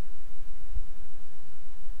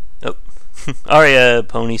 Oh. Alright,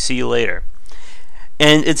 Pony, see you later.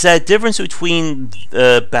 And it's that difference between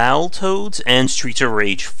Battletoads and Streets of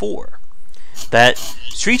Rage 4. That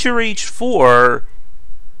Streets of Rage 4,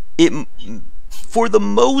 it, for the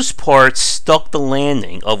most part, stuck the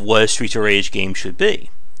landing of what a Streets of Rage game should be.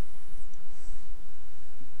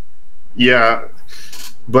 Yeah,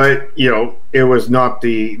 but, you know, it was not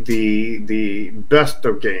the best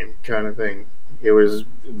of game kind of thing. It was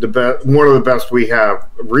one of the best we have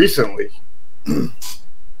recently.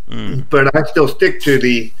 But I still stick to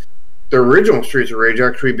the original Streets of Rage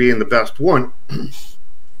actually being the best one.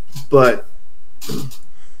 But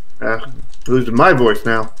losing my voice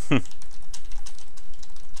now.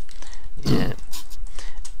 Yeah,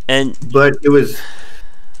 but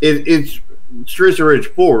it's Streets of Rage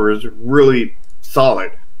 4 is really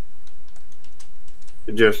solid.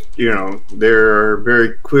 It just, you know, there are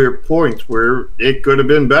very clear points where it could have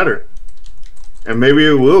been better. And maybe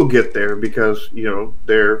it will get there because, you know,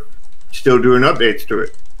 they're still doing updates to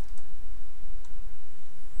it.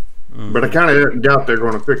 But I kind of doubt they're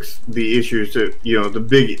going to fix the issues that, you know,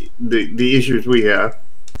 the issues we have.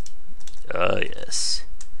 Yes.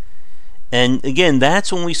 And again,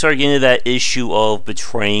 that's when we start getting into that issue of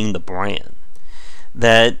betraying the brand.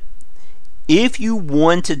 That if you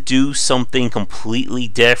want to do something completely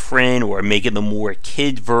different or make it the more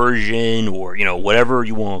kid version or, you know, whatever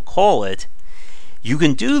you want to call it, you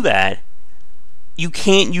can do that. You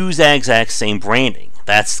can't use that exact same branding.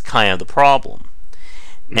 That's kind of the problem.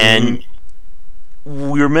 And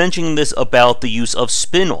we were mentioning this about the use of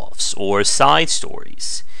spin-offs or side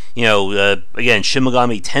stories. You know, again, Shin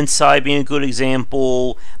Megami Tensei being a good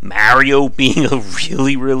example, Mario being a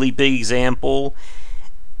really, really big example.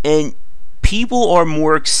 And people are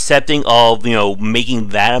more accepting of, you know, making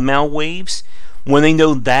that amount of waves when they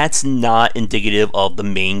know that's not indicative of the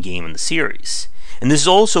main game in the series. And this is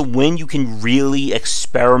also when you can really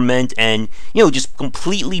experiment and, just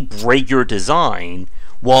completely break your design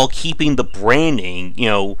while keeping the branding,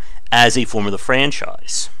 as a form of the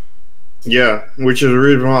franchise. Yeah, which is the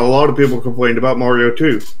reason why a lot of people complained about Mario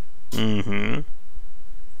 2. Mm-hmm.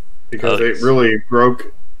 Because it really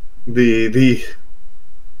broke the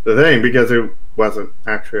thing, because it wasn't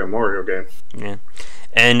actually a Mario game. Yeah.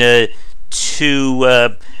 And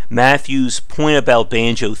to Matthew's point about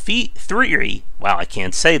Banjo Theory, wow, I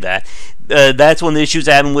can't say that. That's one of the issues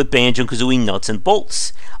I have with Banjo-Kazooie Nuts and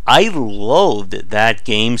Bolts. I loved that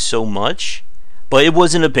game so much, but it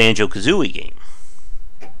wasn't a Banjo-Kazooie game.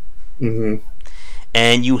 Mm-hmm.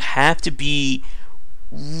 And you have to be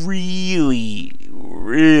really,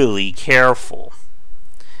 really careful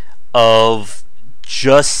of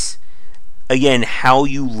just, again, how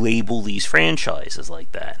you label these franchises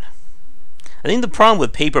like that. I think the problem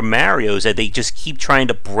with Paper Mario is that they just keep trying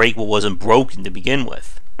to break what wasn't broken to begin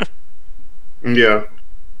with. Yeah.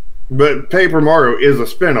 But Paper Mario is a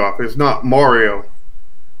spin-off. It's not Mario.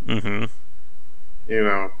 Mm-hmm.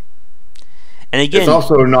 And again, it's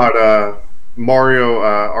also not a Mario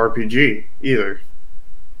RPG either.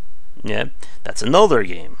 Yeah, that's another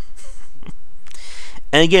game.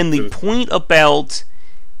 And again, the point about,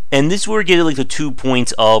 and this is where we get like the 2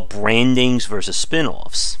 points of brandings versus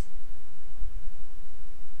spin-offs.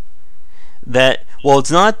 That, while it's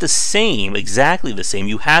not the same, exactly the same,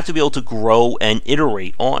 you have to be able to grow and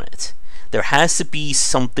iterate on it. There has to be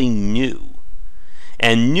something new.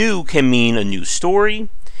 And new can mean a new story.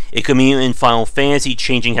 It could mean in Final Fantasy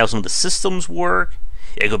changing how some of the systems work.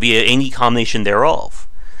 It could be any combination thereof.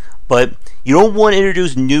 But you don't want to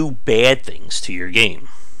introduce new bad things to your game.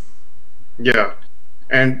 Yeah.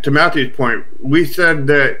 And to Matthew's point, we said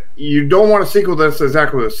that you don't want a sequel that's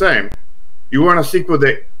exactly the same. You want a sequel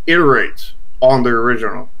that iterates on the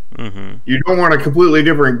original. Mm-hmm. You don't want a completely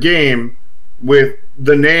different game with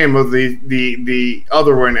the name of the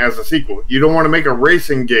other one as a sequel. You don't want to make a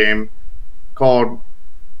racing game called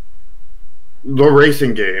The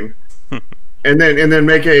Racing Game and then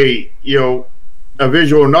make a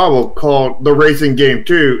visual novel called The Racing Game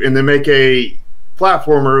 2 and then make a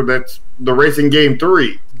platformer that's The Racing Game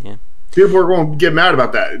 3. Yeah. People are going to get mad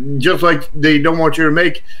about that. Just like they don't want you to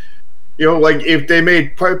make, like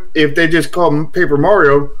if they just called Paper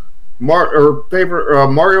Mario Mario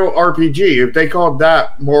RPG, if they called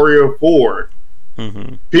that Mario 4,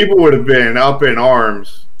 mm-hmm. people would have been up in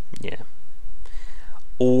arms. Yeah.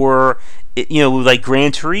 Or, like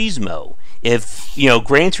Gran Turismo. If,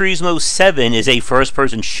 Gran Turismo 7 is a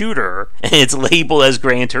first-person shooter, and it's labeled as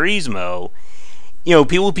Gran Turismo,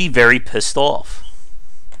 people would be very pissed off.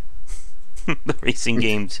 The racing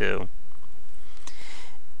game, too.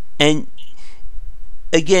 And,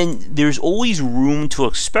 again, there's always room to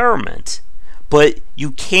experiment, but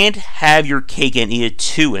you can't have your cake and eat it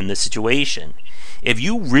too in this situation. If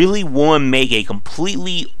you really want to make a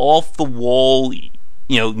completely off-the-wall,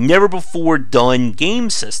 never before done game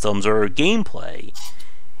systems or gameplay,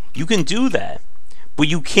 you can do that. But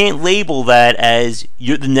you can't label that as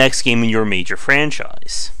the next game in your major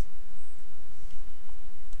franchise.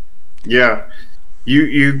 Yeah.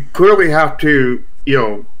 You clearly have to,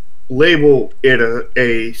 label it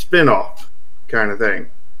a spin-off kind of thing.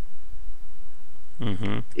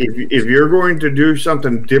 Mm-hmm. If you're going to do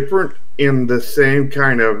something different in the same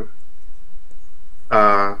kind of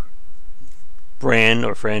brand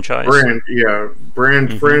or franchise. Brand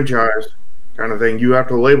mm-hmm. franchise kind of thing, you have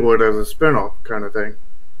to label it as a spin-off kind of thing.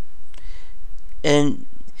 And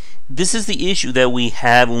this is the issue that we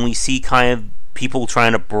have when we see kind of people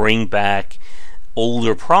trying to bring back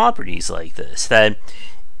older properties like this, that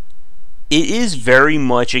it is very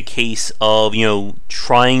much a case of,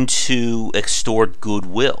 trying to extort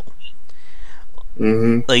goodwill.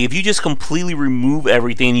 Mm-hmm. Like, if you just completely remove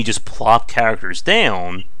everything and you just plop characters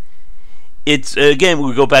down, it's, again,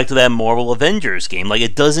 we go back to that Marvel Avengers game. Like,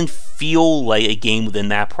 it doesn't feel like a game within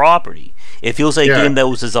that property. It feels like a game that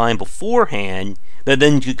was designed beforehand, but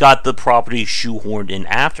then you got the property shoehorned in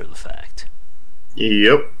after the fact.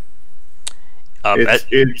 Yep.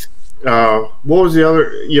 It's what was the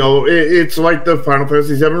other? It's like the Final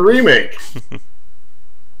Fantasy VII remake.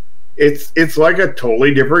 It's like a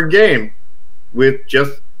totally different game with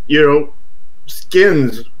just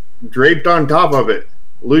skins draped on top of it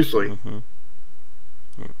loosely. Mm-hmm.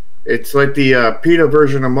 Yeah. It's like the PETA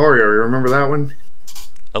version of Mario. You remember that one?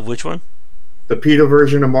 Of which one? The PETA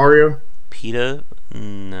version of Mario. PETA?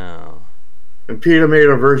 No. And PETA made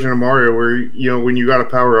a version of Mario where, when you got a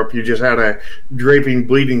power-up, you just had a draping,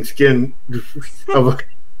 bleeding skin of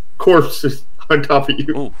corpses on top of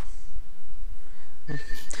you. Ooh.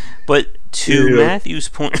 But To Matthew's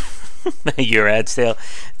point, your ad stale,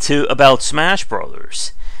 to about Smash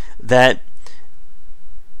Brothers, that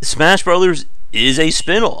Smash Brothers is a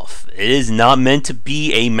spin-off. It is not meant to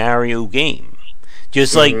be a Mario game.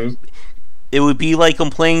 Just like it would be like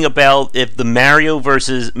complaining about if the Mario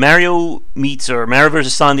versus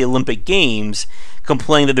Sonic the Olympic Games,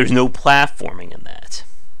 complaining that there's no platforming in that.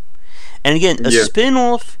 And again, a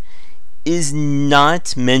spin-off is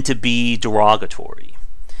not meant to be derogatory.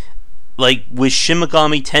 Like with Shin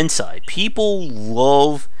Megami Tensei, people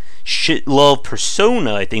love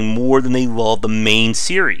Persona, I think, more than they love the main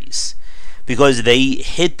series, because they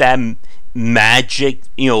hit that magic,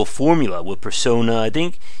 formula with Persona. I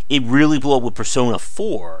think it really blew up with Persona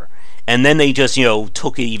 4, and then they just,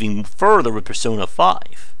 took it even further with Persona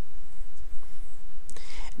 5.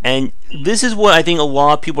 And this is what I think a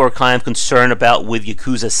lot of people are kind of concerned about with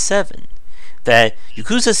Yakuza 7. That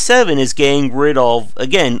Yakuza 7 is getting rid of,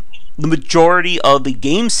 again, the majority of the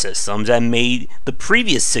game systems that made the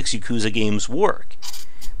previous 6 Yakuza games work.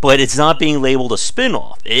 But it's not being labeled a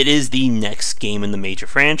spin-off. It is the next game in the major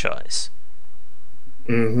franchise.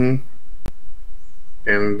 And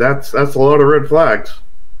that's a lot of red flags.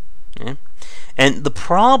 Yeah. And the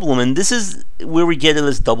problem, and this is where we get to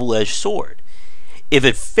this double-edged sword. If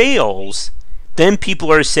it fails, then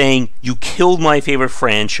people are saying, you killed my favorite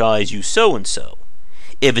franchise, you so-and-so.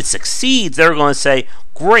 If it succeeds, they're going to say,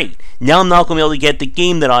 great, now I'm not going to be able to get the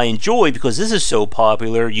game that I enjoy because this is so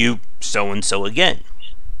popular, you so-and-so again.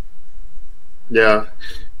 Yeah.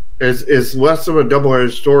 It's less of a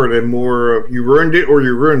double-edged sword and more of you ruined it or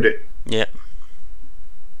you ruined it. Yeah.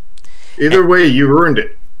 Either way, you ruined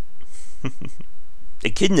it.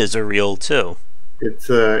 Echidnas are real too.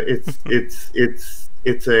 It's a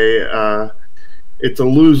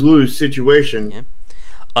lose-lose situation. Yeah.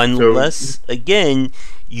 Unless, again,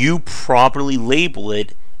 you properly label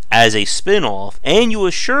it as a spin-off and you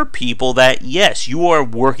assure people that, yes, you are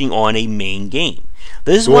working on a main game.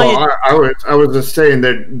 This is why I was just saying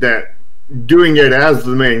that doing it as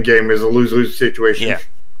the main game is a lose-lose situation. Yeah.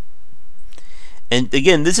 And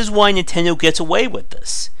again, this is why Nintendo gets away with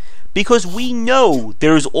this. Because we know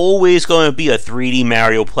there's always going to be a 3D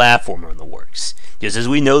Mario platformer in the works. Just as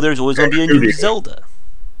we know there's always going to be a new Zelda.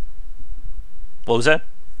 What was that?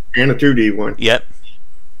 And a 2D one. Yep.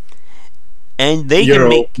 And they can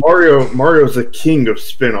make... Mario's the king of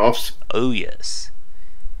spin-offs. Oh, yes.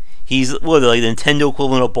 He's, like the Nintendo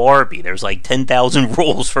equivalent of Barbie. There's like 10,000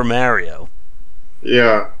 roles for Mario.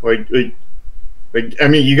 Yeah, like I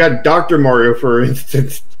mean, you got Dr. Mario, for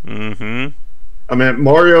instance. I mean,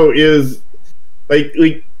 Mario is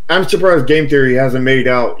like I'm surprised Game Theory hasn't made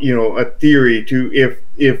out, a theory to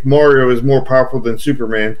if Mario is more powerful than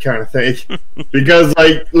Superman kind of thing, because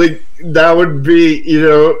like that would be,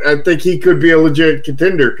 I think he could be a legit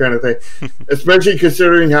contender kind of thing, especially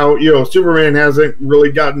considering how Superman hasn't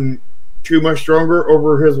really gotten too much stronger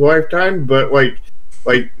over his lifetime, but like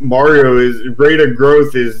Mario is rate of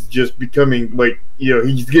growth is just becoming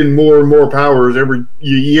he's getting more and more powers every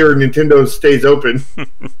year. Nintendo stays open.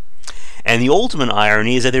 And the ultimate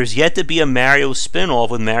irony is that there's yet to be a Mario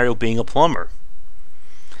spin-off with Mario being a plumber.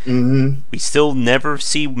 We still never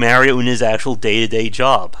see Mario in his actual day-to-day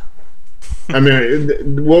job. I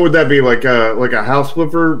mean, what would that be, like a house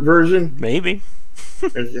flipper version? Maybe.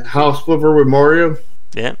 A house flipper with Mario?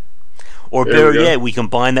 Yeah. Or better yet, we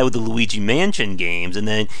combine that with the Luigi Mansion games, and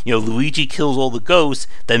then, Luigi kills all the ghosts,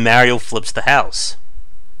 then Mario flips the house.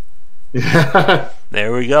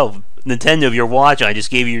 There we go. Nintendo, if you're watching, I just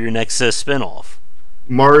gave you your next spin-off.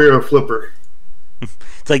 Mario Flipper.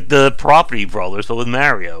 It's like the Property Brothers, but with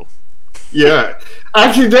Mario. Yeah.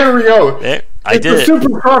 Actually, there we go. There, it's the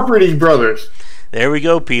Super Property Brothers. There we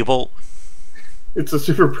go, people. It's the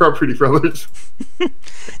Super Property Brothers.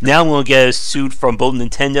 Now I'm going to get a suit from both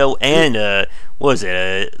Nintendo and, what is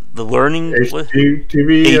it, the Learning...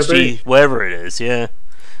 HGTV, HG, whatever it is, yeah.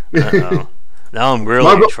 Uh-oh. Now I'm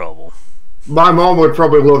really in trouble. My mom would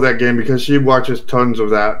probably love that game because she watches tons of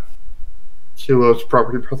that. She loves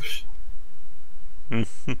Property Brothers.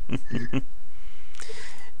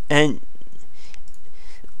 And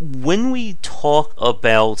when we talk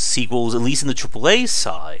about sequels, at least in the AAA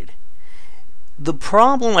side, the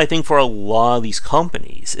problem, I think, for a lot of these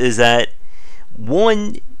companies is that,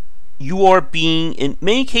 one, in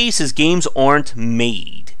many cases, games aren't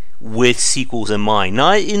made with sequels in mind.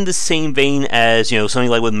 Not in the same vein as, something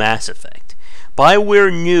like with Mass Effect.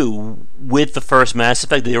 BioWare knew with the first Mass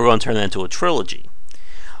Effect that they were going to turn that into a trilogy.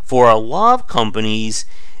 For a lot of companies,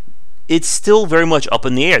 it's still very much up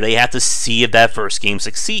in the air. They have to see if that first game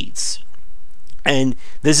succeeds. And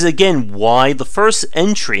this is again why the first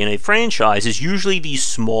entry in a franchise is usually the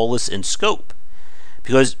smallest in scope.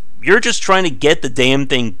 Because you're just trying to get the damn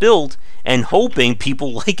thing built and hoping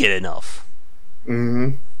people like it enough.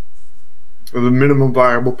 Mm-hmm. The minimum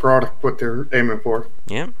viable product, what they're aiming for.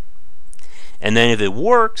 Yeah. And then if it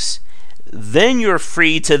works, then you're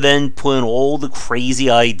free to then put in all the crazy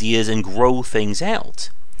ideas and grow things out.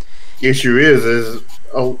 Issue is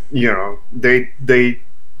they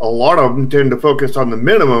a lot of them tend to focus on the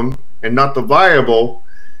minimum and not the viable,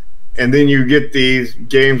 and then you get these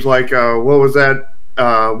games like what was that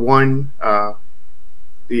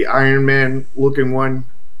the Iron Man looking one,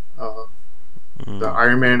 the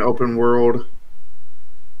Iron Man open world.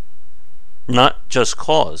 Not Just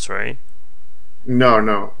Cause, right?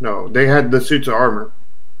 No. They had the suits of armor.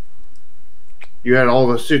 You had all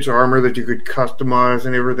the suits of armor that you could customize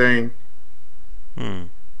and everything.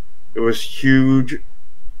 It was huge,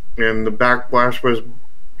 and the backlash was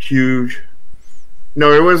huge.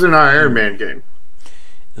 No, it wasn't an Iron Man game.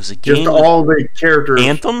 It was a game. Just all the characters.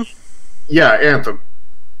 Anthem? Yeah, Anthem.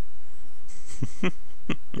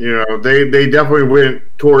 They definitely went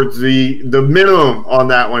towards the minimum on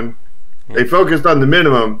that one. Yeah. They focused on the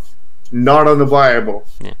minimum, not on the viable.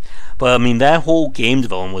 Yeah. But I mean, that whole game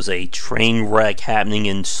development was a train wreck happening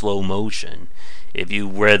in slow motion, if you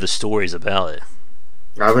read the stories about it.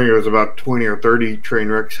 I think it was about 20 or 30 train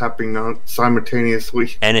wrecks happening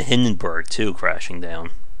simultaneously. And a Hindenburg, too, crashing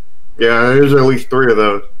down. Yeah, there's at least 3 of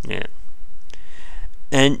those. Yeah.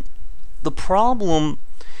 And the problem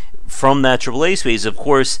from that AAA space, of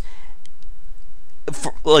course,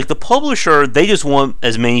 like the publisher, they just want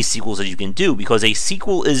as many sequels as you can do, because a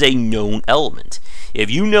sequel is a known element. If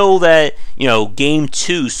you know that, Game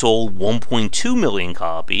 2 sold 1.2 million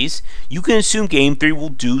copies, you can assume Game 3 will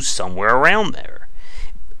do somewhere around there.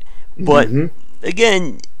 But,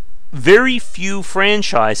 again, very few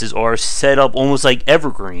franchises are set up almost like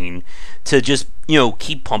evergreen to just,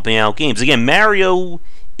 keep pumping out games. Again, Mario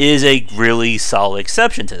is a really solid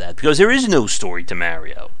exception to that, because there is no story to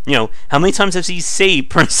Mario. How many times have you saved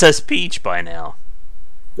Princess Peach by now?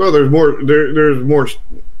 Well, there's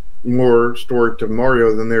more story to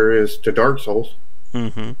Mario than there is to Dark Souls.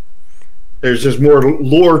 There's just more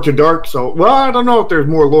lore to Dark Souls. Well, I don't know if there's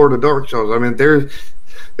more lore to Dark Souls. I mean, there's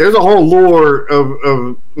a whole lore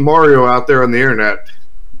of Mario out there on the internet.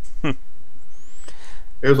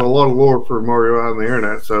 There's a lot of lore for Mario out on the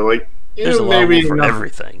internet, so like there's a lot of lore for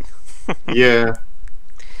everything. Yeah,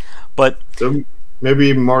 but so maybe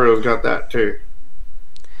even Mario's got that too.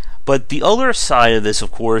 But the other side of this,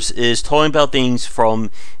 of course, is talking about things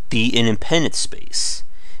from the independent space,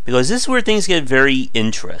 because this is where things get very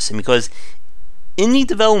interesting. Because indie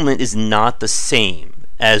development is not the same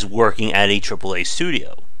as working at a AAA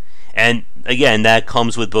studio, and again, that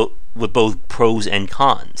comes with both pros and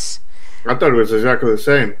cons. I thought it was exactly the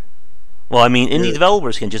same. Well, I mean, indie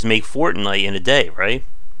developers can just make Fortnite in a day, right?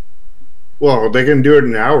 Well, they can do it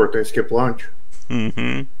in an hour if they skip lunch. That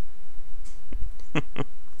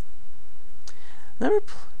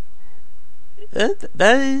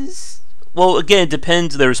is... Well, again, it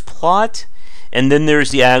depends. There's plot, and then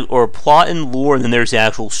there's plot and lore, and then there's the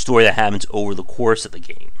actual story that happens over the course of the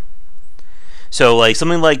game. So, like,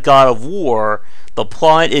 something like God of War, the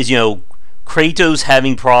plot is, Kratos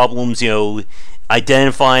having problems,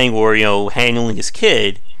 identifying or, handling his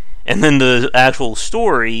kid, and then the actual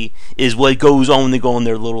story is what goes on when they go on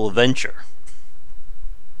their little adventure.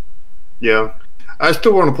 Yeah. I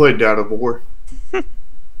still want to play God of War.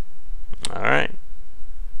 Alright.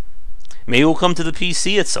 Maybe we'll come to the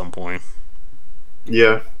PC at some point.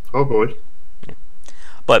 Yeah, hopefully. Yeah.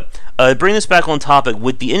 But, bring this back on topic,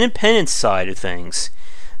 with the independent side of things,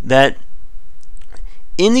 that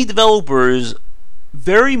indie developers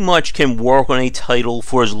very much can work on a title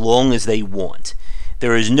for as long as they want.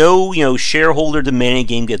 There is no, shareholder demanding a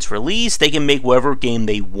game gets released. They can make whatever game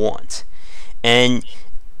they want. And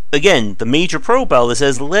again, the major pro about this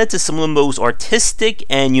has led to some of the most artistic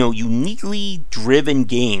and, uniquely driven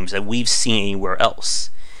games that we've seen anywhere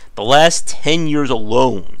else. The last 10 years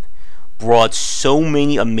alone brought so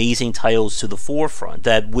many amazing titles to the forefront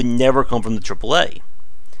that would never come from the AAA.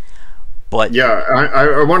 But yeah,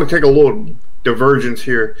 I want to take a little divergence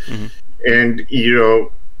here, and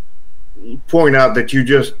point out that you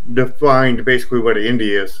just defined basically what an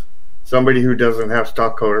indie is: somebody who doesn't have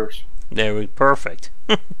stock coders. There we perfect.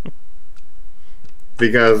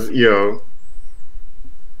 Because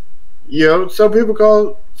some people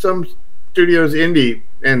call some studios indie,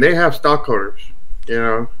 and they have stock coders.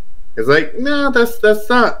 It's like, no, that's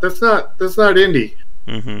not indie.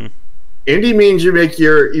 Indie means you make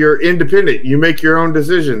your independent. You make your own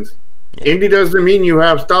decisions. Yeah. Indie doesn't mean you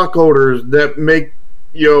have stockholders that make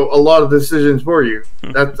a lot of decisions for you.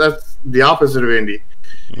 That's the opposite of indie,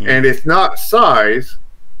 and it's not size.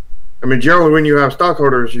 I mean, generally when you have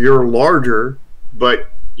stockholders, you're larger,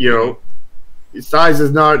 but size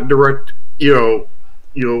is not direct.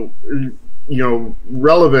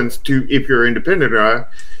 Relevance to if you're independent or not.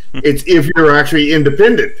 It's if you're actually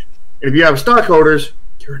independent. And if you have stockholders,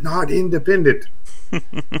 you're not independent.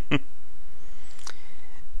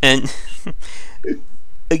 And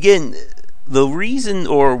again, the reason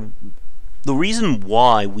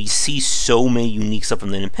why we see so many unique stuff in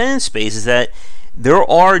the independent space is that there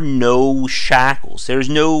are no shackles. There's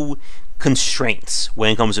no constraints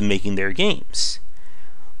when it comes to making their games.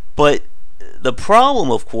 But the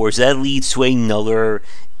problem, of course, that leads to another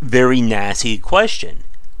very nasty question.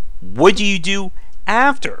 What do you do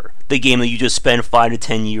after the game that you just spent 5 to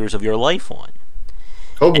 10 years of your life on?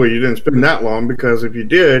 Hopefully you didn't spend that long, because if you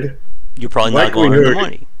did, you're probably not going to earn the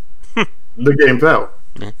money. The game fell.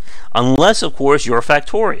 Unless, of course, you're a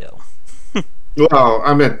Factorio. Well,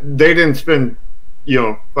 I mean, they didn't spend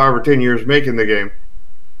 5 or 10 years making the game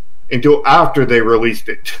until after they released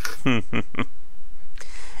it.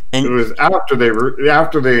 And it was after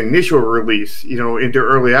the initial release, into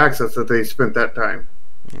early access, that they spent that time.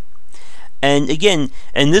 And again,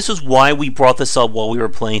 this is why we brought this up while we were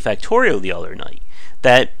playing Factorio the other night.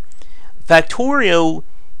 That Factorio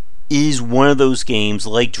is one of those games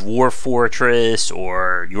like Dwarf Fortress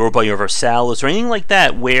or Europa Universalis or anything like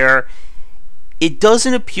that, where it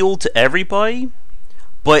doesn't appeal to everybody,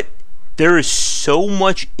 but there is so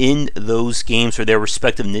much in those games for their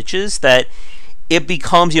respective niches that it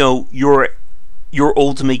becomes, your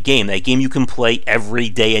ultimate game. That game you can play every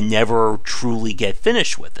day and never truly get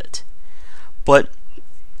finished with it. But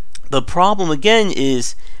the problem again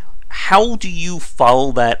is, how do you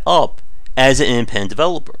follow that up as an independent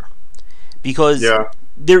developer? Because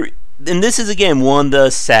and this is again one of the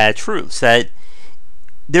sad truths, that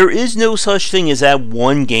there is no such thing as that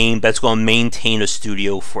one game that's going to maintain a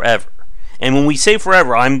studio forever. And when we say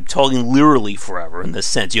forever, I'm talking literally forever in this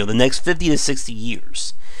sense. The next 50 to 60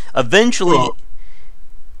 years. Eventually... Well,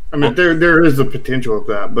 I mean, there is the potential of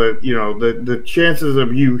that, but, the chances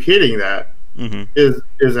of you hitting that is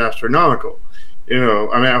astronomical. I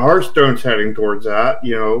mean, Hearthstone's heading towards that,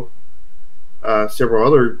 several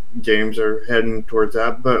other games are heading towards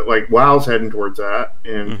that, but, like, WoW's heading towards that.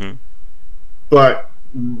 And but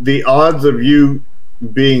the odds of you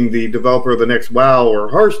being the developer of the next WoW or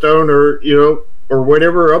Hearthstone or or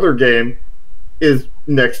whatever other game is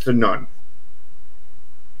next to none.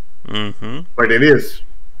 But it is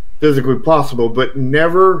physically possible, but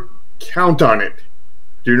never count on it.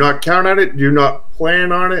 Do not count on it. Do not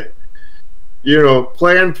plan on it.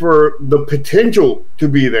 Plan for the potential to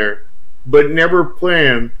be there, but never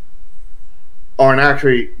plan on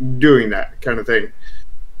actually doing that kind of thing.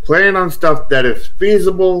 Plan on stuff that is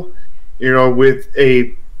feasible, with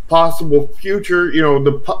a possible future.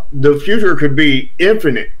 The future could be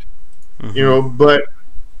infinite, but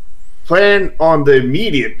plan on the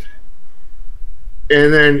immediate,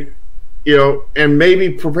 and then, and maybe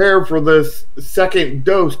prepare for this second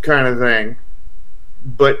dose kind of thing,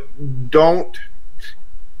 but don't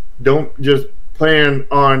just plan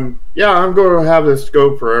on, I'm going to have this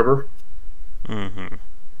go forever.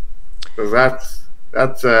 Because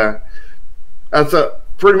that's a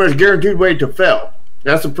pretty much guaranteed way to fail.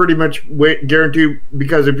 That's a pretty much guaranteed,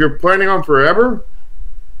 because if you're planning on forever,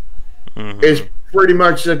 it's pretty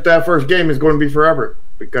much that first game is going to be forever,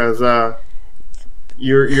 because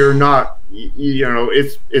you're not,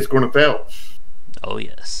 it's going to fail. Oh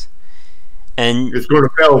yes, and it's going to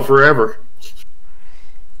fail forever.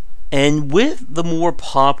 And with the more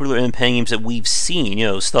popular independent games that we've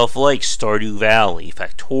seen, stuff like Stardew Valley,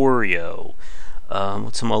 Factorio,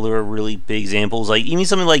 with some other really big examples, like even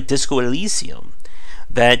something like Disco Elysium,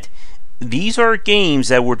 that these are games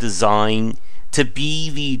that were designed to be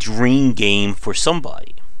the dream game for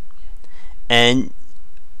somebody. And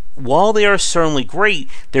while they are certainly great,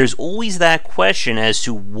 there's always that question as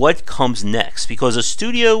to what comes next, because a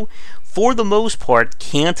studio, for the most part,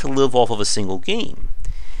 can't live off of a single game.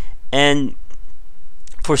 And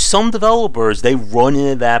for some developers, they run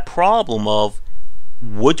into that problem of,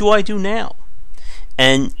 what do I do now?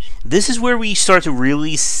 And this is where we start to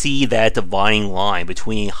really see that dividing line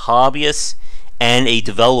between a hobbyist and a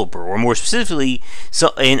developer, or more specifically,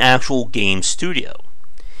 an actual game studio.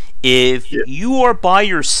 If you are by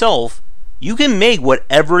yourself, you can make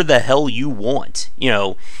whatever the hell you want.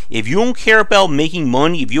 If you don't care about making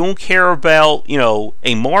money, if you don't care about,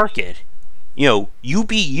 a market, you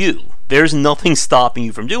be you. There's nothing stopping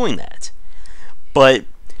you from doing that. But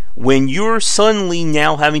when you're suddenly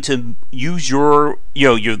now having to use your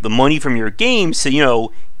the money from your games to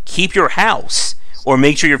keep your house or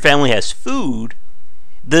make sure your family has food,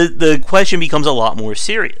 the question becomes a lot more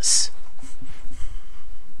serious.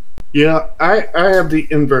 Yeah, I have the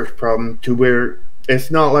inverse problem to where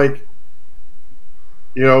it's not like,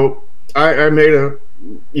 I made a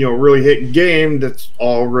really hit game that's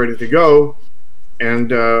all ready to go,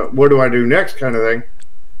 and what do I do next, kind of thing.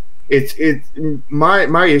 It's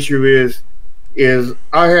my issue is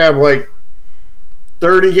I have like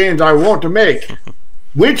 30 games I want to make.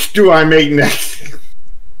 Which do I make next?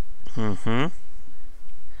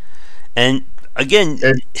 And again,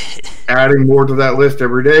 and adding more to that list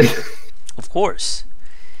every day. Of course.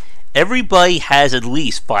 Everybody has at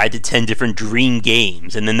least 5 to 10 different dream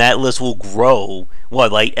games, and then that list will grow,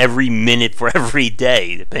 like every minute for every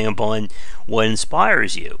day, depending upon what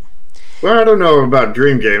inspires you. Well, I don't know about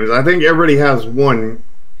dream games. I think everybody has one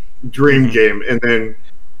dream game, and then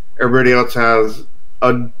everybody else has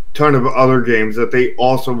a ton of other games that they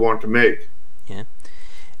also want to make. Yeah.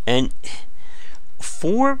 And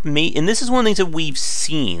for me, and this is one of the things that we've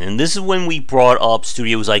seen, and this is when we brought up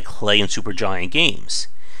studios like Clay and Supergiant Games,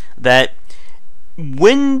 that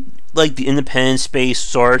when like the independent space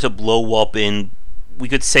started to blow up in, we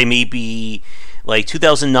could say maybe like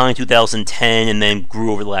 2009, 2010, and then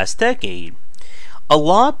grew over the last decade, a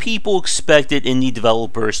lot of people expected indie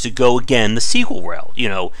developers to go again the sequel route,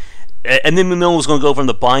 and then Mill was going to go from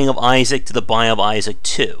the Binding of Isaac to the Binding of Isaac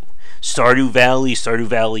 2, Stardew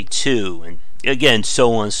Valley 2, and again,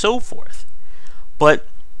 so on and so forth. But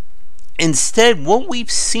instead, what we've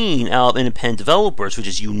seen out of independent developers, which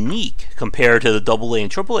is unique compared to the AA and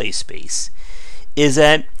AAA space, is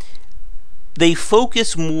that they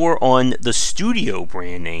focus more on the studio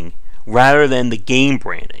branding rather than the game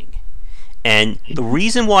branding. And the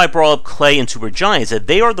reason why I brought up Clay and Supergiant is that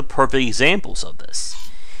they are the perfect examples of this.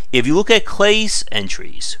 If you look at Clay's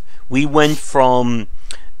entries, we went from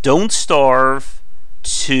Don't Starve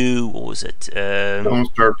to, what was it? Don't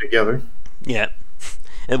Starve Together. Yeah.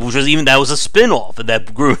 Which was that was a spin-off, and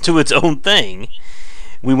that grew into its own thing.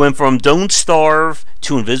 We went from Don't Starve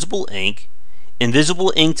to Invisible Ink,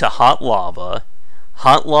 Invisible Ink to Hot Lava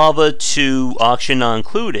to Auction Not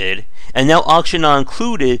Included, and now Auction Not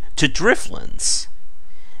Included to Driftlands.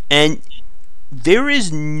 And there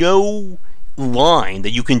is no line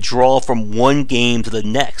that you can draw from one game to the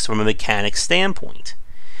next from a mechanic standpoint.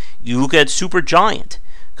 You look at Supergiant,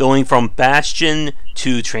 going from Bastion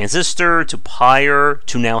to Transistor to Pyre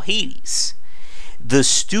to now Hades. The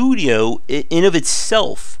studio, in of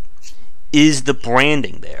itself, is the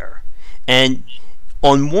branding there. And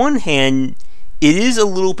on one hand, it is a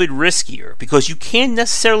little bit riskier because you can't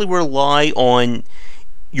necessarily rely on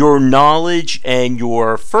your knowledge and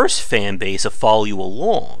your first fan base to follow you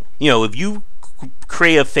along. If you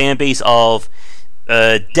create a fan base of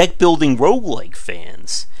deck building roguelike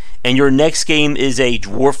fans, and your next game is a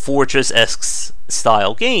Dwarf Fortress-esque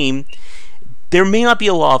style game, there may not be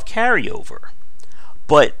a lot of carryover.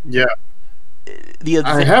 But yeah,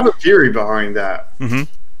 I have a theory behind that.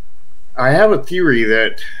 I have a theory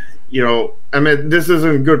that, this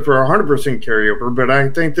isn't good for 100% carryover, but I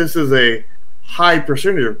think this is a high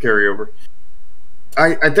percentage of carryover.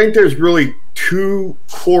 I think there's really two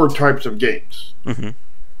core types of games,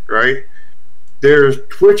 right? There's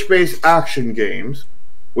Twitch-based action games,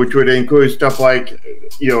 which would include stuff like,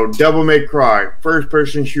 Devil May Cry,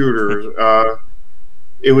 first-person shooters.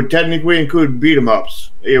 It would technically include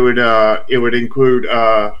beat-em-ups. It would include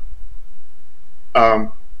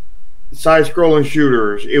side-scrolling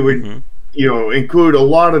shooters. It would, include a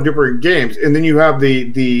lot of different games. And then you have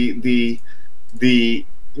the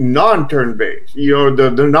non-turn-based,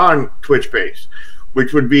 the non-Twitch-based,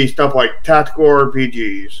 which would be stuff like tactical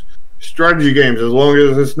RPGs, strategy games, as long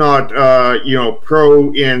as it's not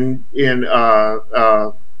pro in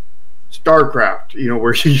StarCraft,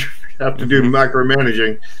 where you have to do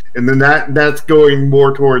micromanaging, and then that's going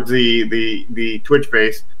more towards the Twitch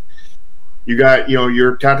base. You got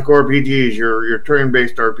your tactical RPGs, your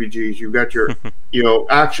turn-based RPGs. You've got your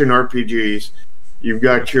action RPGs. You've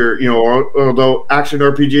got your although action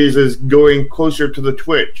RPGs is going closer to the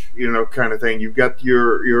Twitch kind of thing. You've got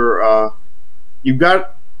your you've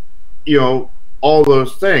got all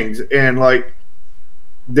those things, and like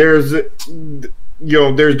there's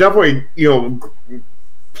definitely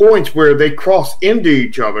points where they cross into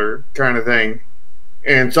each other kind of thing,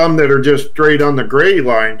 and some that are just straight on the gray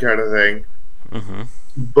line kind of thing.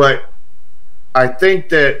 But I think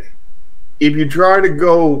that if you try to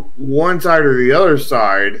go one side or the other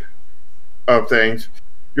side of things,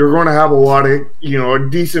 you're going to have a lot of a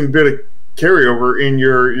decent bit of carryover in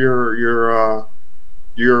your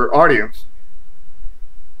audience,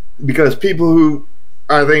 because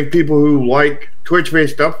I think people who like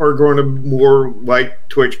Twitch-based stuff are going to more like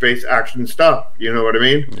Twitch-based action stuff. You know what I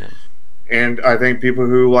mean? Yeah. And I think people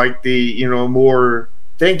who like the more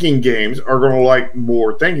thinking games are going to like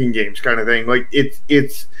more thinking games kind of thing. Like it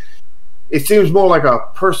seems more like a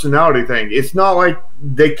personality thing. It's not like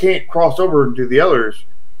they can't cross over into the others,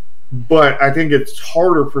 but I think it's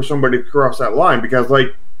harder for somebody to cross that line, because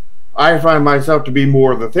like I find myself to be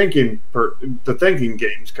more of the thinking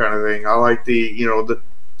games kind of thing. I like the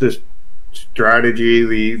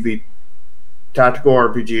strategy, the tactical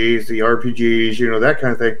RPGs, the RPGs, that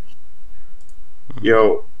kind of thing.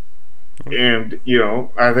 And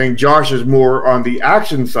I think Josh is more on the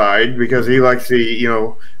action side, because he likes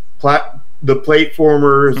the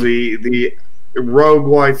platformers, the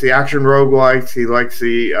roguelites, the action roguelites. He likes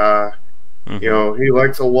the he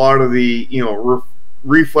likes a lot of the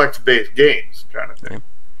reflex based games kind of thing.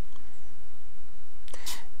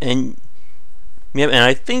 And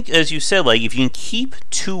I think, as you said, like if you can keep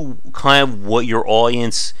to kind of what your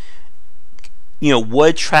audience, what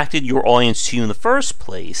attracted your audience to you in the first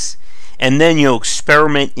place, and then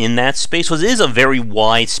experiment in that space, because it is a very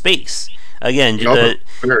wide space. Again,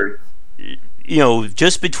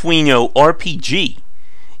 just between RPG,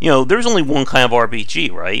 there's only one kind of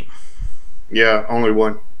RPG, right? Yeah, only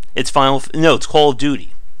one. It's it's Call of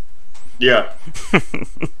Duty. Yeah.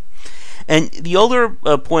 And the other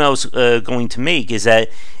point I was going to make is that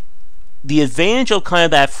the advantage of kind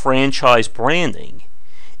of that franchise branding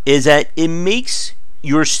is that it makes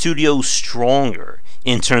your studio stronger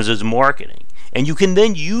in terms of its marketing, and you can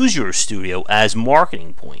then use your studio as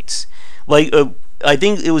marketing points. Like I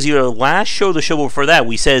think it was either last show or the show before that,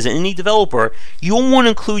 we said as an indie developer, you don't want to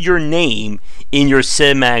include your name in your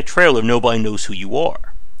cinematic trailer if nobody knows who you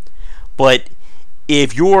are. But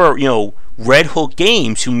if you're, Red Hook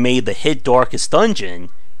Games, who made the hit Darkest Dungeon,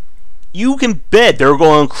 you can bet they're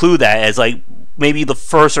going to include that as like maybe the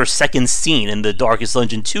first or second scene in the Darkest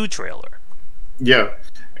Dungeon 2 trailer. Yeah,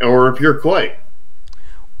 or if you're Clay.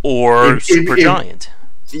 Or Supergiant.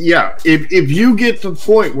 Yeah, if you get to the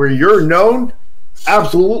point where you're known,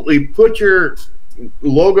 absolutely put your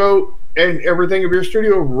logo and everything of your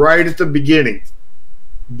studio right at the beginning.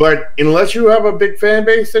 But unless you have a big fan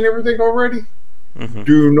base and everything already,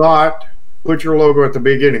 do not put your logo at the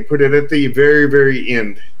beginning. Put it at the very, very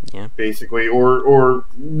end, basically, or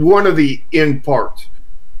one of the end parts.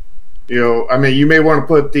 You may want to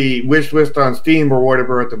put the wish list on Steam or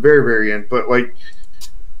whatever at the very, very end, but like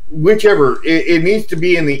whichever, it needs to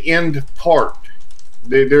be in the end part.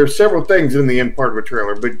 There are several things in the end part of a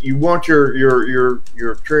trailer, but you want your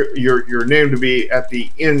name to be at the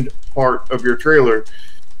end part of your trailer.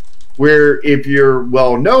 Where if you're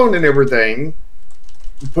well known and everything,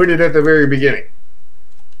 put it at the very beginning.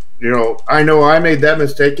 I know I made that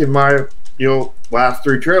mistake in my last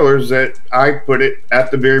 3 trailers, that I put it at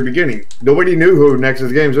the very beginning. Nobody knew who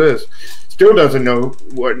Nexus Games is. Still doesn't know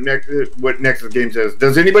what Nexus Games is.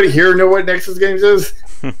 Does anybody here know what Nexus Games is?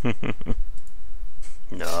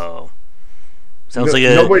 No. Sounds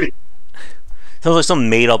like some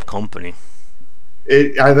made up company.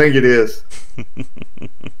 I think it is.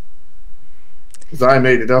 Because I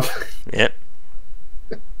made it up. Yep.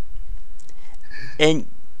 And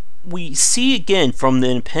we see again from the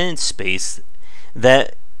independent space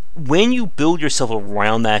that when you build yourself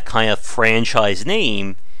around that kind of franchise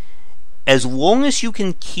name, as long as you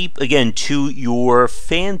can keep, again, to your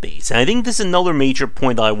fan base, and I think this is another major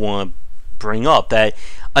point that I want to bring up, that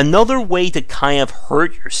another way to kind of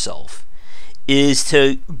hurt yourself is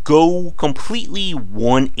to go completely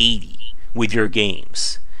 180 with your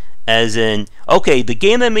games. As in, okay, the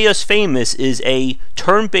game that made us famous is a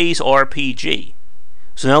turn-based RPG.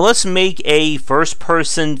 So now let's make a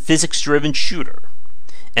first-person physics-driven shooter.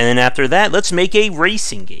 And then after that, let's make a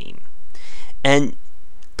racing game. And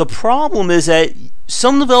the problem is that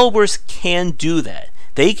some developers can do that.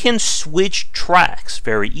 They can switch tracks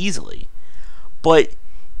very easily. But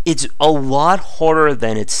it's a lot harder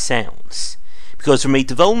than it sounds. Because from a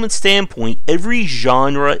development standpoint, every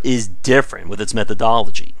genre is different with its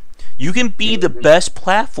methodology. You can be the best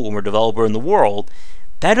platformer developer in the world.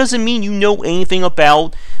 That doesn't mean you know anything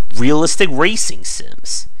about realistic racing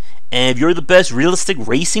sims. And if you're the best realistic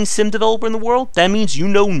racing sim developer in the world, that means you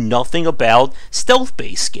know nothing about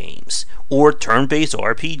stealth-based games or turn-based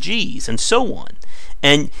RPGs and so on.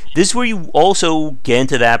 And this is where you also get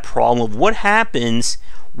into that problem of what happens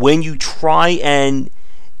when you try and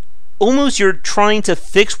almost you're trying to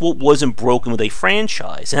fix what wasn't broken with a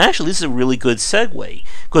franchise. And actually, this is a really good segue,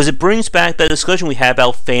 because it brings back that discussion we had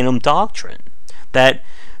about Phantom Doctrine. That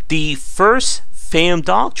the first Phantom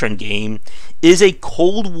Doctrine game is a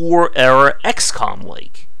Cold War era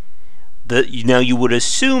XCOM-like. Now, you would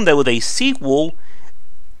assume that with a sequel,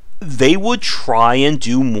 they would try and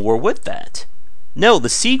do more with that. No, the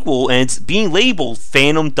sequel, and it's being labeled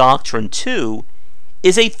Phantom Doctrine 2,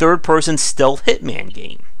 is a third-person stealth hitman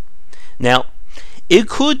game. Now, it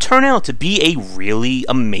could turn out to be a really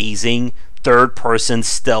amazing third-person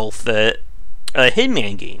stealth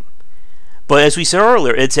hitman game. But as we said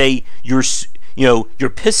earlier, it's you're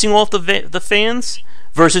pissing off the fans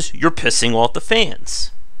versus you're pissing off the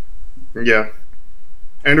fans. Yeah,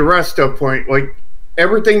 and the rest of point, like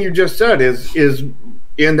everything you just said, is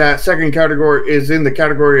in that second category. Is in the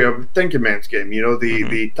category of thinking man's game. You know,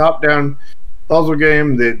 the top-down puzzle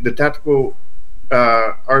game, the tactical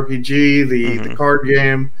RPG, the card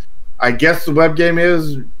game. I guess the web game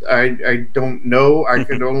is. I don't know. I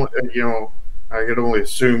could only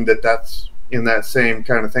assume that that's in that same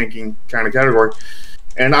kind of thinking kind of category,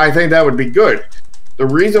 and I think that would be good. The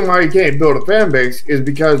reason why you can't build a fan base is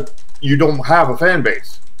because you don't have a fan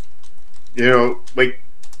base. You know, like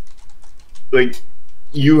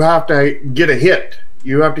you have to get a hit.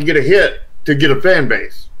 You have to get a hit to get a fan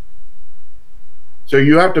base. So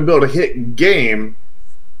you have to build a hit game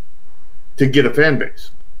to get a fan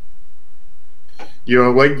base. You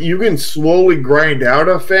know, like you can slowly grind out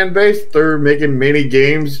a fan base through making many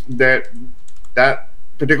games that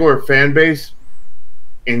particular fan base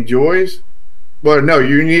enjoys. But no,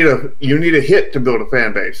 you need a hit to build a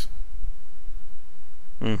fan base.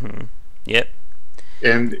 Yep.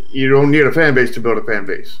 And you don't need a fan base to build a fan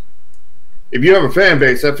base. If you have a fan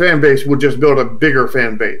base, that fan base will just build a bigger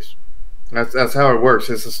fan base. That's how it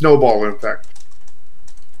works. It's a snowball effect.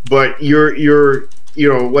 But you're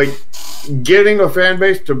like getting a fan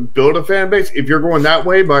base to build a fan base. If you're going that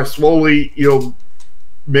way by slowly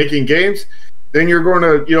making games, then you're going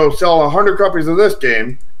to sell 100 copies of this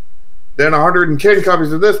game, then 110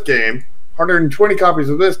 copies of this game, 120 copies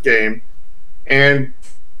of this game, and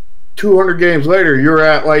 200 games later, you're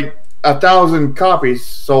at like 1,000 copies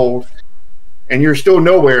sold, and you're still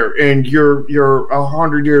nowhere, and you're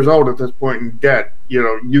 100 years old at this point and dead.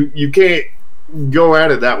 You can't go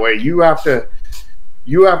at it that way. You have to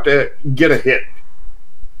get a hit,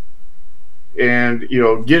 and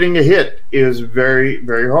getting a hit is very,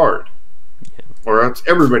 very hard, or else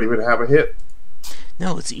everybody would have a hit.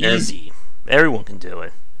 No, it's easy. Everyone can do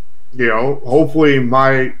it. Hopefully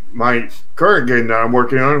my current game that I'm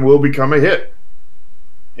working on will become a hit,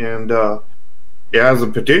 and it has the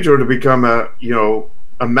potential to become a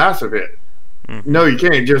massive hit. No, you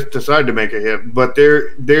can't just decide to make a hit, but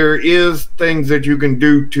there is things that you can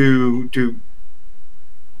do to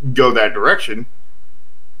go that direction.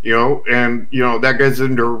 And that gets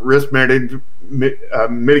into risk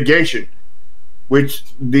mitigation, which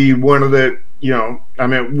one of the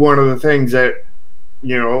things that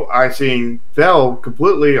I seen fell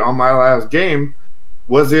completely on my last game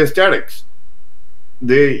was the aesthetics.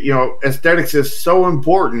 The aesthetics is so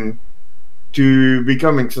important to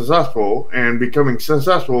becoming successful, and becoming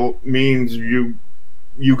successful means you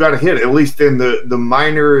got to hit, at least in the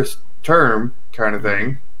minorest term kind of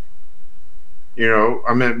thing.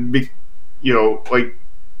 Like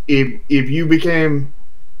if you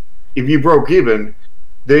broke even,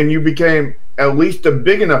 then you became at least a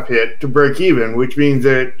big enough hit to break even, which means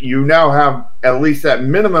that you now have at least that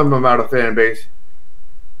minimum amount of fan base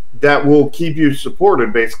that will keep you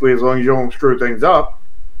supported, basically, as long as you don't screw things up,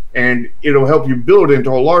 and it'll help you build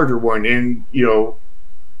into a larger one. And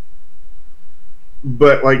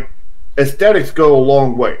but like aesthetics go a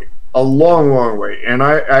long way, and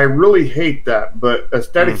I really hate that, but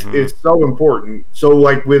aesthetics is so important. So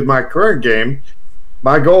like with my current game,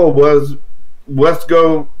 my goal was, let's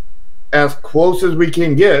go as close as we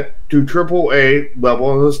can get to AAA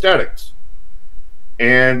level of aesthetics.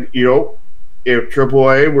 And if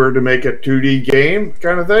AAA were to make a 2D game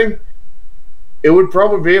kind of thing, it would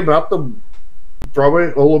probably be probably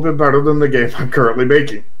a little bit better than the game I'm currently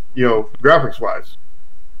making, graphics wise,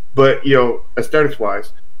 but aesthetics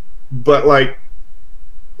wise. But like,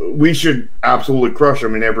 we should absolutely crush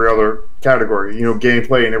them in every other category,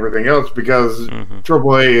 gameplay and everything else, because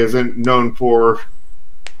AAA isn't known for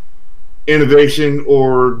innovation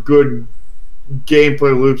or good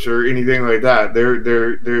gameplay loops or anything like that.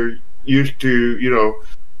 They're used to,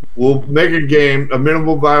 we'll make a game, a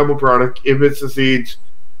minimal viable product. If it succeeds,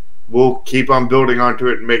 we'll keep on building onto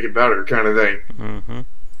it and make it better, kind of thing.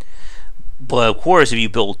 But of course, if you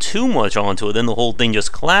build too much onto it, then the whole thing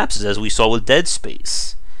just collapses, as we saw with Dead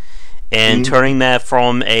Space. And turning that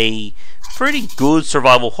from a pretty good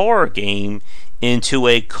survival horror game into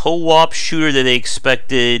a co-op shooter that they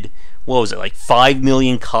expected, what was it, like 5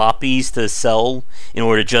 million copies to sell in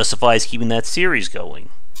order to justify keeping that series going.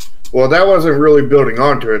 Well, that wasn't really building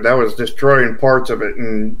onto it. That was destroying parts of it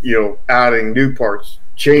and, adding new parts,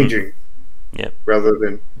 changing, rather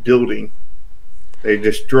than building. They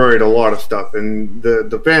destroyed a lot of stuff, and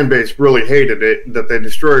the fan base really hated it, that they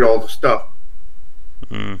destroyed all the stuff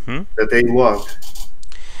that they loved.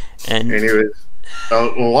 And it was,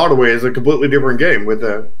 in a lot of ways, a completely different game with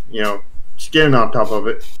a, skin on top of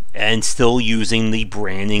it. And still using the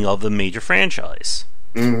branding of the major franchise.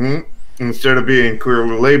 Instead of being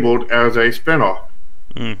clearly labeled as a spinoff.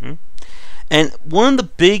 And one of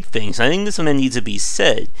the big things, I think this one that needs to be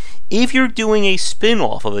said, if you're doing a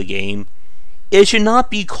spin-off of a game, it should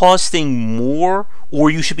not be costing more, or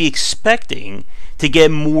you should be expecting to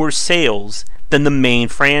get more sales than the main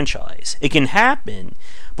franchise. It can happen,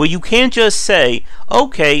 but you can't just say,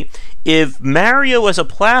 okay, if Mario as a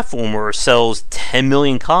platformer sells 10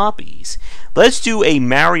 million copies, let's do a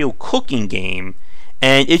Mario cooking game,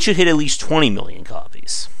 and it should hit at least 20 million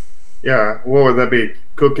copies. Yeah, what would that be?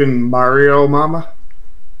 Cooking Mario Mama?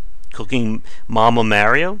 Cooking Mama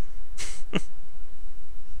Mario?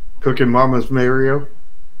 Cooking Mama's Mario?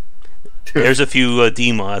 There's a few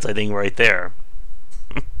D-mods, I think, right there.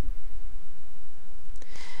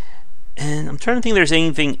 And I'm trying to think if there's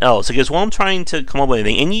anything else. I guess while I'm trying to come up with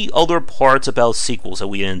anything, any other parts about sequels that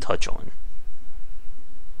we didn't touch on?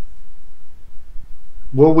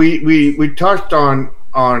 Well, we touched on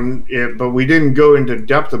it, but we didn't go into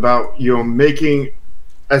depth about, making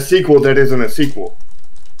a sequel that isn't a sequel.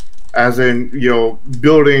 As in,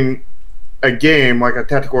 building a game like a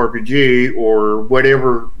tactical RPG or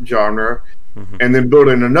whatever genre, and then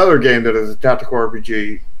building another game that is a tactical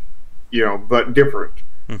RPG, but different.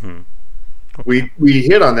 We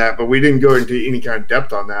hit on that, but we didn't go into any kind of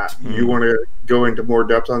depth on that. You want to go into more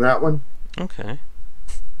depth on that one? Okay.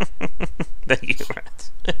 Thank you,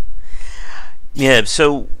 Matt. Yeah,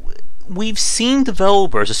 so we've seen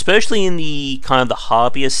developers, especially in the kind of the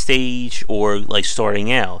hobbyist stage or like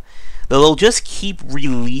starting out, that they'll just keep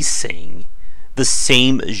releasing the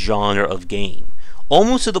same genre of game,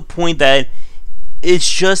 almost to the point that it's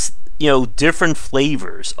just different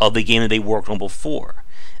flavors of the game that they worked on before.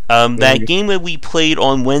 That game that we played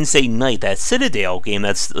on Wednesday night, that Citadel game,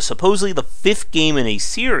 that's supposedly the 5th game in a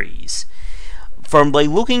series. From like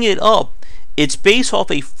looking it up, it's based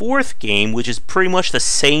off a 4th game, which is pretty much the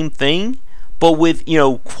same thing, but with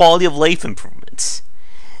quality of life improvements.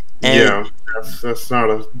 And that's not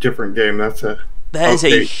a different game. That is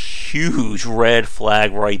a huge red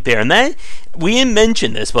flag right there. And that we didn't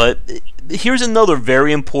mention this, but here's another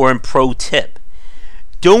very important pro tip.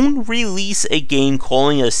 Don't release a game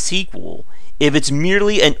calling it a sequel if it's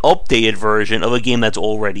merely an updated version of a game that's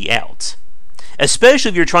already out. Especially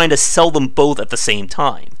if you're trying to sell them both at the same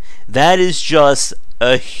time. That is just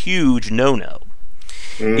a huge no-no.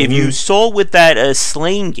 If you saw with that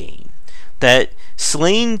Slain game, that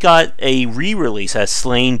Slain got a re-release as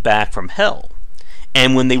Slain Back from Hell.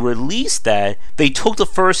 And when they released that, they took the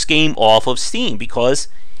first game off of Steam because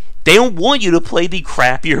they don't want you to play the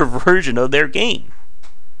crappier version of their game.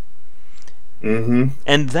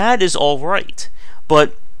 And that is all right.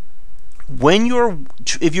 But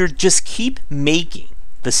if you just keep making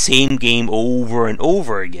the same game over and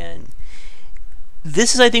over again,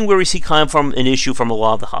 this is, I think, where we see kind of from an issue from a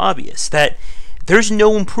lot of the hobbyists, that there's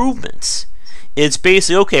no improvements. It's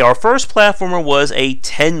basically, okay, our first platformer was a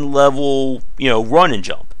 10-level, run and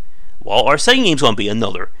jump. Well, our second game's going to be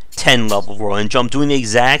another 10-level run and jump, doing the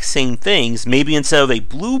exact same things. Maybe instead of a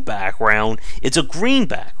blue background, it's a green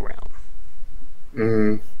background.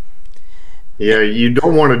 Yeah, you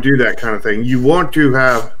don't want to do that kind of thing. You want to,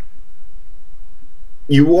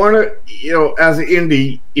 as an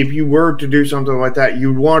indie, if you were to do something like that,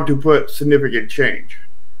 you'd want to put significant change.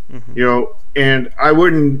 And I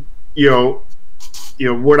wouldn't,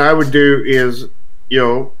 what I would do is,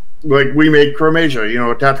 like we made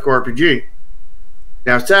Chromasia, a tactical RPG.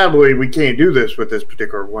 Now, sadly, we can't do this with this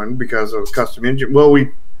particular one because of custom engine. Well,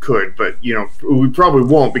 we could, but we probably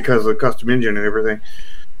won't because of the custom engine and everything.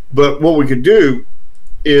 But what we could do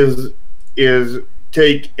is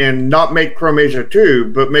take and not make Chromasia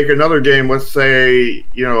 2, but make another game. Let's say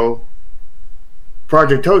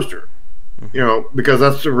Project Toaster. Because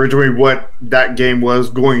that's originally what that game was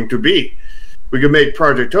going to be. We could make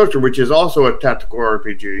Project Toaster, which is also a tactical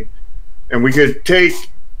RPG, and we could take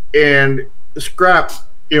and scrap,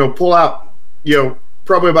 pull out,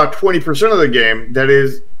 probably about 20% of the game that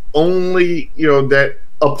is only, that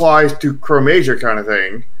applies to Chromasia kind of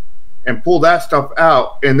thing, and pull that stuff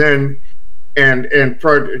out. And then, and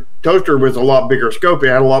Project Toaster was a lot bigger scope. It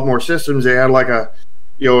had a lot more systems. It had like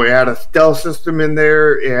it had a stealth system in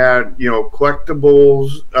there. It had,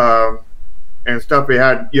 collectibles, and stuff. It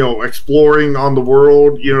had, exploring on the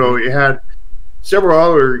world. It had several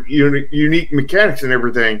other unique mechanics and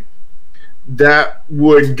everything that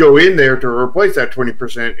would go in there to replace that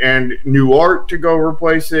 20%, and new art to go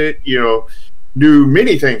replace it, new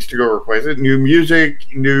many things to go replace it, new music,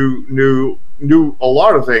 new a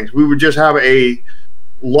lot of things. We would just have a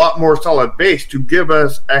lot more solid base to give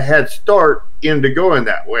us a head start into going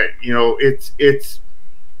that way. It's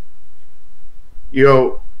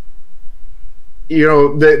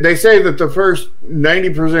they say that the first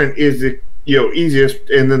 90% is the easiest,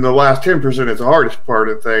 and then the last 10% is the hardest part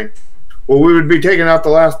of the thing. Well, we would be taking out the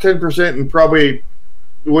last 10%, and probably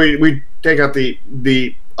we take out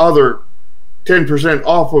the other 10%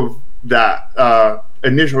 off of that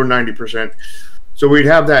initial 90%. So we'd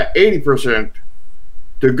have that 80%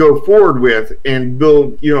 to go forward with and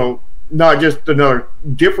build, not just another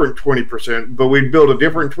different 20%, but we'd build a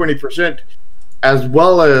different 20%, as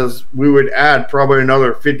well as we would add probably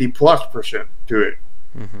another 50+% to it,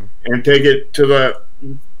 and take it to the,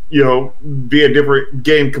 be a different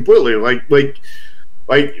game completely. Like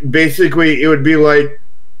basically it would be like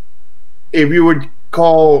if you would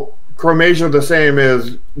call Chromasia the same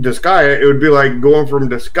as Disgaea, it would be like going from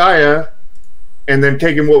Disgaea and then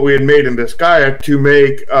taking what we had made in Disgaea to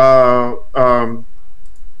make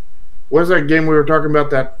what is that game we were talking about,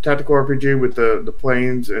 that tactical RPG with the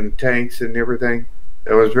planes and tanks and everything?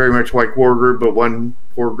 It was very much like War Group, but one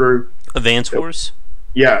War Group. Advance Wars?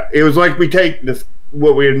 Yeah, it was like we take this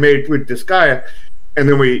what we had made with Disgaea, and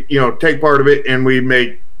then we take part of it and we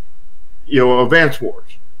make Advance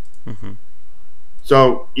Wars.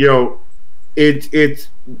 So it's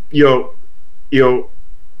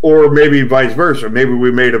or maybe vice versa. Maybe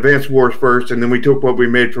we made Advance Wars first, and then we took what we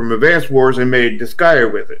made from Advance Wars and made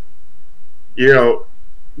Disgaea with it.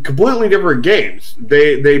 Completely different games.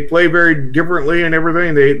 They play very differently and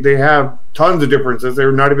everything. They have tons of differences.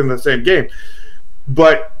 They're not even the same game.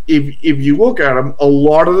 But if you look at them, a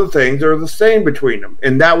lot of the things are the same between them,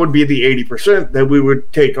 and that would be the 80% that we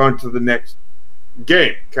would take onto the next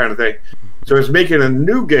game, kind of thing. So it's making a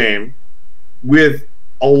new game with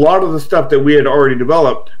a lot of the stuff that we had already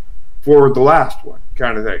developed for the last one,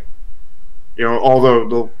 kind of thing.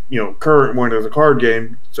 Although the current one is a card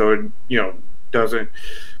game, so it doesn't.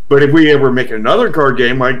 But if we ever make another card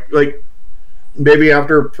game, like maybe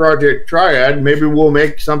after Project Triad, maybe we'll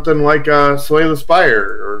make something like Slay the Spire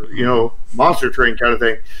or Monster Train kind of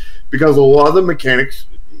thing, because a lot of the mechanics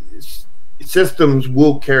systems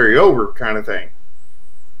will carry over, kind of thing.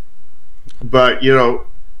 But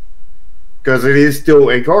because it is still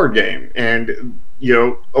a card game, and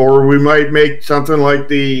or we might make something like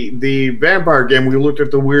the vampire game. We looked at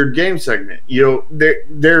the weird game segment.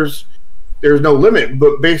 There's no limit,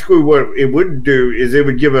 but basically what it would do is it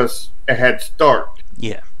would give us a head start.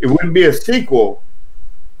 Yeah. It wouldn't be a sequel,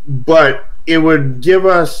 but it would give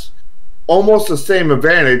us almost the same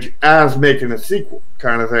advantage as making a sequel,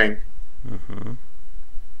 kind of thing.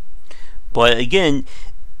 But again,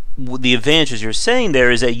 the advantages you're saying there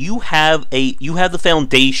is that you have the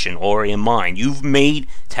foundation already in mind. You've made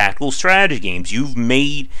tactical strategy games. You've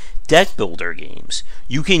made deck builder games.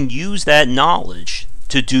 You can use that knowledge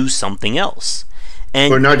to do something else.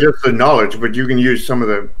 And well, not just the knowledge, but you can use some of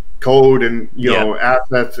the code and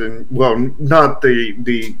assets, and not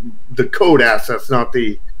the code assets, not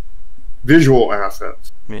the visual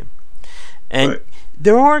assets. Yeah. And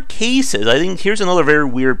there are cases, I think here's another very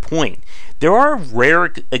weird point. There are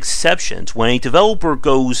rare exceptions when a developer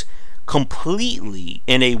goes completely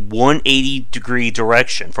in a 180-degree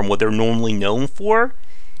direction from what they're normally known for,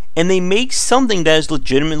 and they make something that is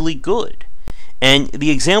legitimately good. And the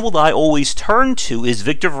example that I always turn to is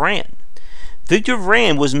Victor Vran. Victor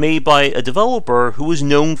Vran was made by a developer who was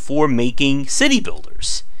known for making city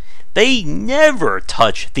builders. They never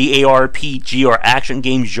touched the ARPG or action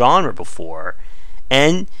game genre before,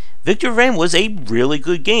 and Victor Vran was a really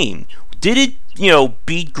good game. Did it,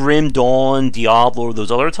 beat Grim Dawn, Diablo, or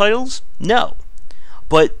those other titles? No.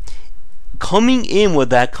 But coming in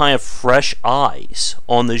with that kind of fresh eyes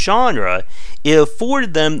on the genre, it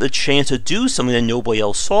afforded them the chance to do something that nobody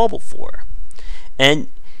else saw before. And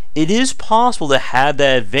it is possible to have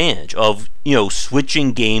that advantage of,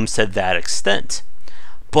 switching games to that extent.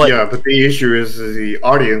 But but the issue is the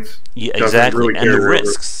audience. Yeah, exactly, really, and the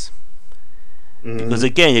risks. Because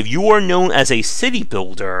again, if you are known as a city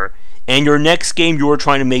builder and your next game you're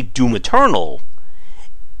trying to make Doom Eternal,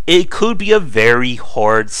 it could be a very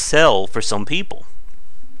hard sell for some people.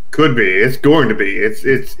 Could be. It's going to be.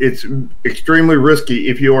 It's extremely risky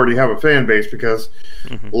if you already have a fan base, because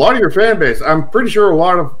a lot of your fan base, I'm pretty sure a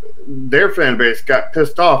lot of their fan base got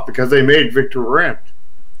pissed off because they made Victor Rent.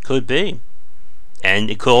 Could be.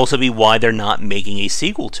 And it could also be why they're not making a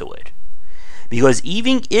sequel to it. Because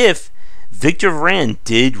even if Victor Rand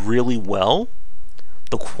did really well,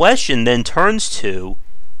 the question then turns to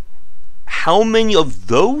how many of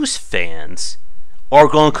those fans are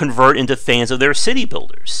going to convert into fans of their city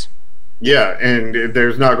builders. Yeah, and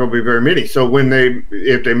there's not going to be very many. So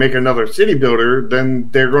if they make another city builder, then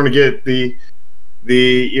they're going to get the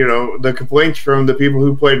complaints from the people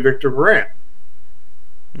who played Victor Varant.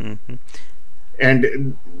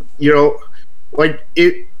 And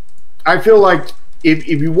I feel like if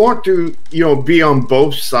you want to be on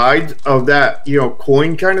both sides of that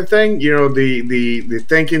coin kind of thing, the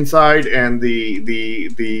thinking side and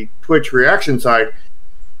the Twitch reaction side,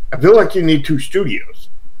 I feel like you need two studios.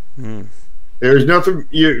 There's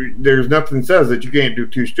nothing says that you can't do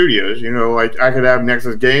two studios. Like I could have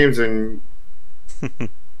Nexus Games and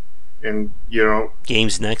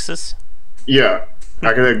Games Nexus. Yeah,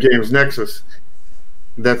 I could have Games Nexus.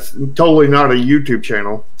 That's totally not a YouTube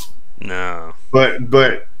channel. No. But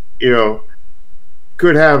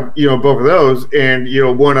could have both of those, and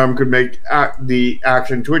one of them could make the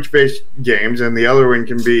action Twitch-based games, and the other one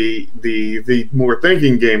can be the more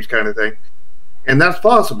thinking games kind of thing, and that's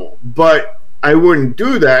possible. But I wouldn't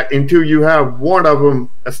do that until you have one of them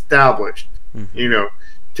established.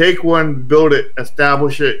 Take one, build it,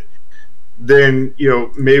 establish it, then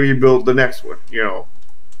maybe build the next one.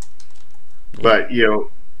 But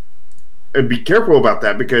and be careful about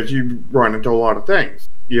that, because you run into a lot of things.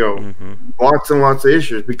 Lots and lots of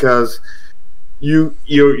issues, because you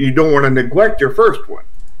don't want to neglect your first one.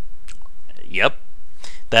 Yep.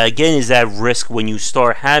 That again is that risk when you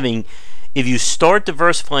start having, if you start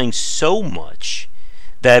diversifying so much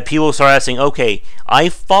that people start asking, okay, I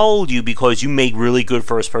followed you because you make really good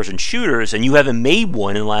first-person shooters, and you haven't made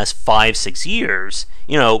one in the last 5-6 years.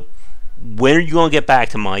 When are you going to get back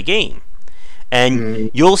to my game? And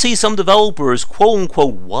you'll see some developers,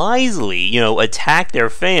 quote-unquote, wisely, attack their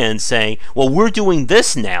fans, saying, well, we're doing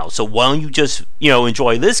this now, so why don't you just,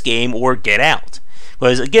 enjoy this game or get out?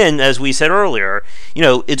 Because, again, as we said earlier,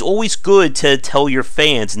 it's always good to tell your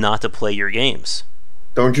fans not to play your games.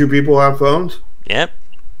 Don't you people have phones? Yep.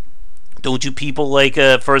 Don't you people like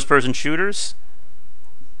first-person shooters?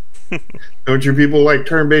 Don't you people like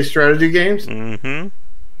turn-based strategy games?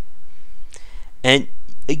 And,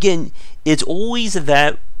 again, it's always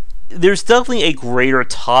that there's definitely a greater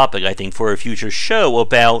topic, I think, for a future show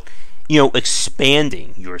about,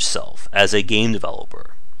 expanding yourself as a game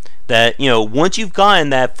developer. That, once you've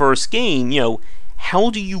gotten that first game,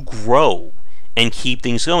 how do you grow and keep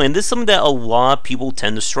things going? And this is something that a lot of people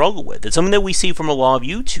tend to struggle with. It's something that we see from a lot of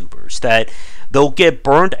YouTubers, that they'll get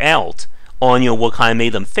burnt out on, what kind of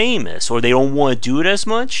made them famous, or they don't want to do it as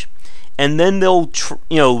much. And then they'll,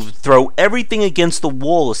 throw everything against the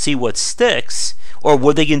wall to see what sticks, or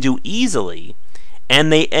what they can do easily.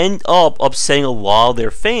 And they end up upsetting a lot of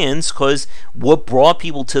their fans, because what brought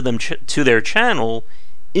people to them to their channel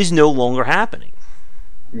is no longer happening.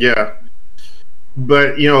 Yeah.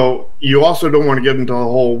 But, you also don't want to get into a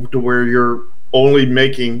hole to where you're only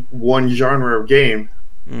making one genre of game.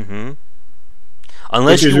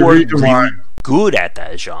 Unless you are really good at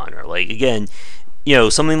that genre. Like, again,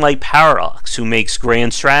 something like Paradox, who makes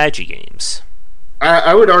grand strategy games.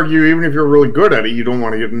 I would argue, even if you're really good at it, you don't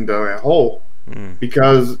want to get into that hole.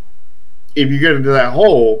 Because if you get into that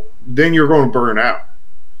hole, then you're going to burn out.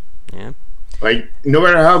 Yeah. Like, no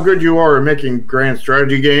matter how good you are at making grand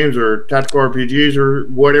strategy games or tactical RPGs or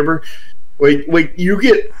whatever, like you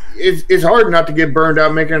get, it's hard not to get burned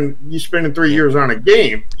out you spending 3 years on a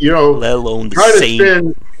game. Let alone the try same. to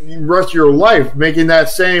spend the rest of your life making that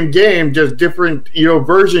same game, just different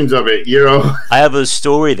versions of it. I have a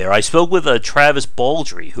story there. I spoke with Travis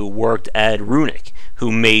Baldry, who worked at Runic,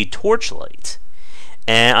 who made Torchlight.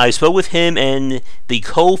 And I spoke with him and the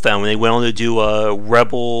co-founder when they went on to do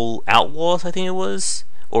Rebel Outlaws, I think it was,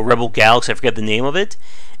 or Rebel Galaxy, I forget the name of it.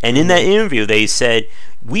 And in that interview, they said,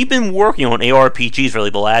 we've been working on ARPGs for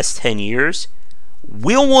like the last 10 years.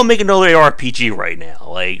 We don't want to make another ARPG right now.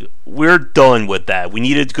 Like, we're done with that. We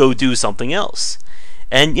need to go do something else.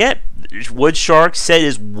 And yet, what Shark said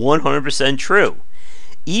is 100% true.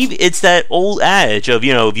 It's that old adage of,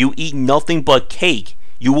 if you eat nothing but cake,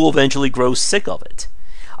 you will eventually grow sick of it.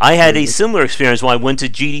 I had a similar experience when I went to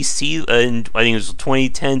GDC in, I think it was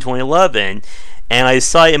 2010, 2011, and I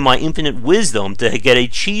decided in my infinite wisdom to get a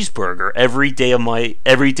cheeseburger every day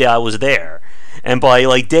I was there. And by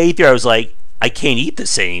like day 3, I was like, I can't eat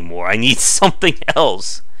this anymore. I need something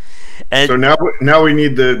else. And so now we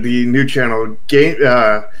need the new channel,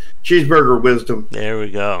 Cheeseburger Wisdom. There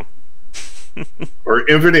we go. Or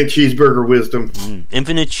Infinite Cheeseburger Wisdom.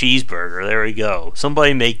 Infinite Cheeseburger. There we go.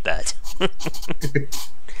 Somebody make that.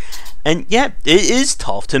 And yeah, it is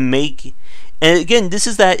tough to make. And again, this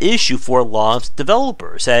is that issue for a lot of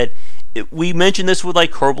developers. We mentioned this with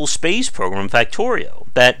like Kerbal Space Program, Factorio.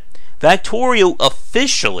 That Factorio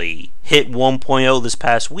officially hit 1.0 this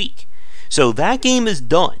past week. So that game is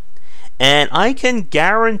done. And I can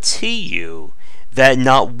guarantee you that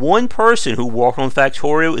not one person who worked on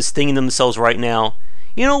Factorio is thinking to themselves right now,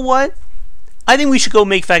 you know what? I think we should go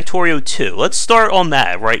make Factorio 2. Let's start on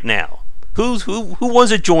that right now. Who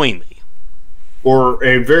wants to join me? Or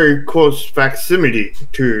a very close facsimile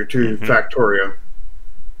to Factorio.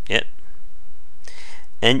 Yep.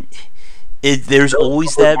 And there's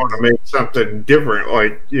always that. Want to make something different,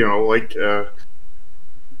 like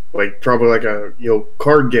probably like a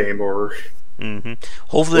card game or.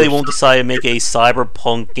 Hopefully, they won't decide to make a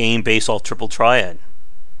cyberpunk game based off Triple Triad.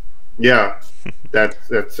 Yeah, that's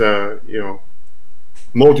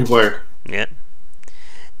multiplayer. Yeah.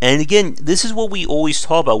 And again, this is what we always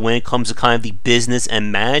talk about when it comes to kind of the business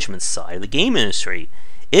and management side of the game industry.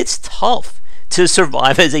 It's tough to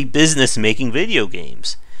survive as a business making video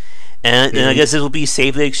games. And I guess this will be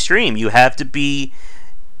safe to the extreme. You have to be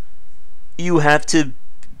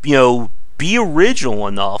original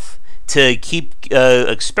enough to keep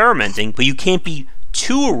experimenting, but you can't be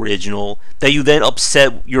too original that you then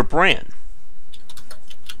upset your brand.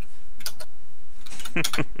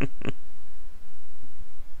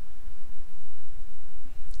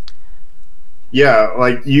 Yeah,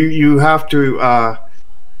 like you have to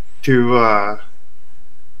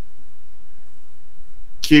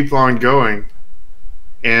keep on going,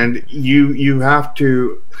 and you have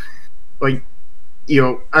to, like,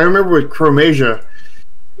 I remember with Chromasia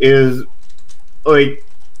is like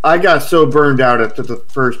I got so burned out after the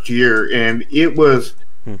first year, and it was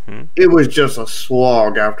just a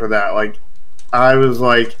slog after that. Like, I was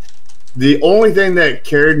like, the only thing that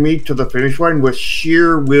carried me to the finish line was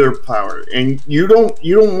sheer willpower, and you don't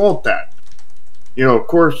want that. Of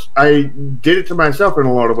course, I did it to myself in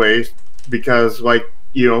a lot of ways because, like,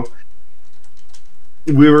 we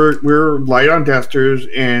were light on testers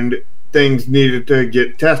and things needed to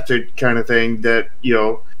get tested, kind of thing. That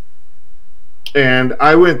and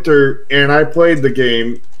I went through and I played the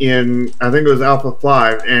game in, I think it was Alpha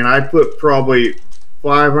 5, and I put probably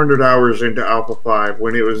 500 hours into Alpha 5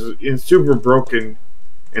 when it was super broken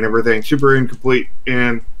and everything, super incomplete,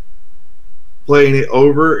 and playing it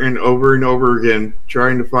over and over and over again,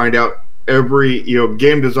 trying to find out every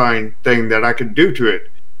game design thing that I could do to it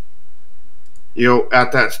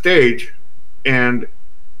at that stage. And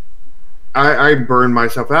I burned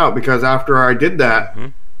myself out because after I did that,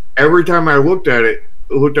 every time I looked at it,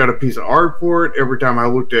 looked at a piece of art for it, every time I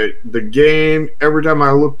looked at the game, every time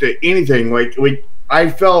I looked at anything, like I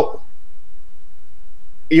felt,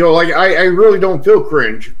 like I really don't feel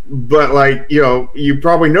cringe, but like, you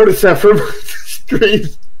probably noticed that from the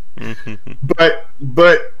streams, but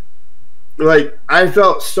like I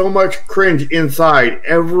felt so much cringe inside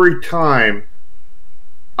every time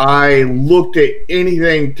I looked at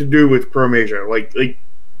anything to do with Chromasia. Like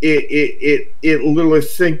it literally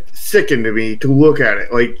sickened to me to look at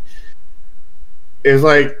it. Like, it's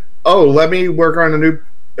like, oh, let me work on a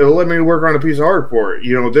piece of art for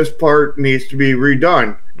it. This part needs to be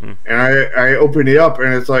redone. And I open it up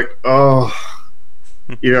and it's like, oh,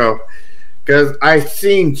 because I've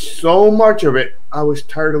seen so much of it, I was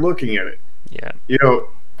tired of looking at it. Yeah.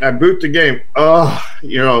 I boot the game.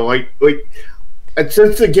 And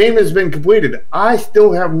since the game has been completed, I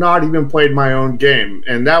still have not even played my own game.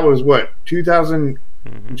 And that was what,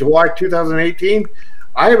 July 2018?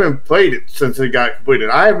 I haven't played it since it got completed.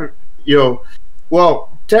 I haven't, well,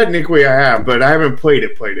 technically I have, but I haven't played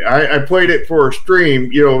it. I played it for a stream,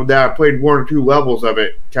 that I played 1 or 2 levels of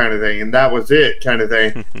it, kind of thing, and that was it, kind of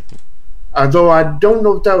thing. Although I don't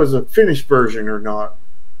know if that was a finished version or not,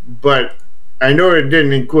 but I know it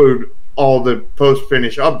didn't include all the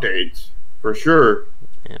post-finish updates, for sure.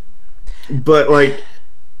 Yeah. But, like,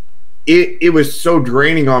 it was so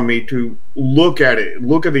draining on me to look at it,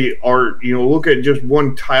 look at the art, look at just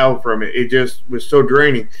one tile from it. It just was so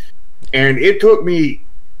draining. And it took me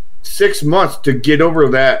 6 months to get over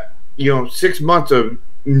that, 6 months of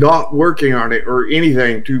not working on it or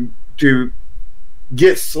anything to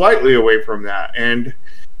get slightly away from that. And,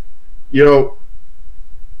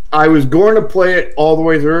 I was going to play it all the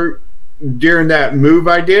way through during that move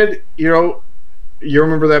I did. You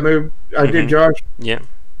remember that move I did, Josh? Yeah.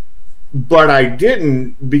 But I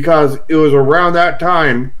didn't because it was around that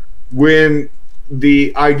time when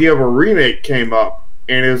the idea of a remake came up.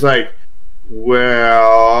 And it was like,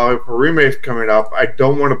 well, if a remake's coming up, I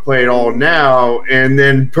don't want to play it all now and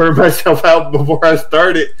then burn myself out before I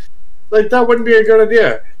start it. Like, that wouldn't be a good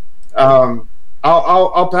idea.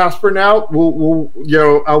 I'll pass for now. We'll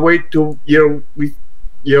I'll wait till we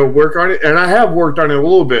work on it, and I have worked on it a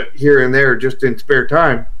little bit here and there just in spare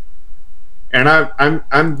time, and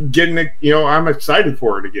I'm getting it. I'm excited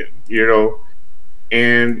for it again.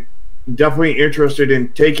 And definitely interested in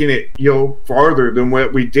taking it farther than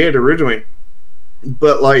what we did originally.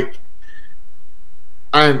 But like,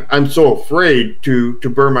 I'm so afraid to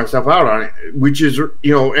burn myself out on it, which is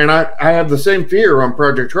and I have the same fear on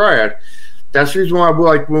Project Triad. That's the reason why,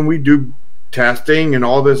 like, when we do testing and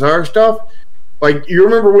all this other stuff, like, you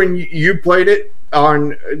remember when you played it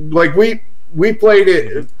on, like, we played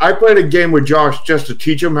it. I played a game with Josh just to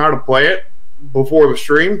teach him how to play it before the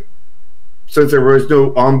stream, since there was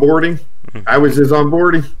no onboarding. I was his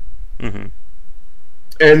onboarding. And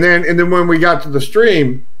then when we got to the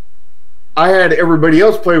stream, I had everybody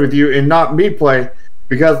else play with you and not me play,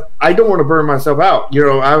 because I don't want to burn myself out.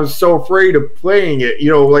 I was so afraid of playing it.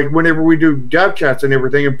 Like, whenever we do dev chats and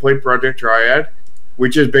everything and play Project Triad,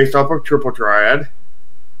 which is based off of Triple Triad,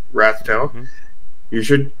 Rat's Tail, you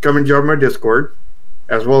should come and join my Discord,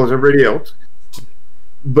 as well as everybody else.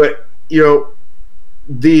 But, when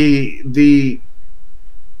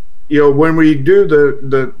we do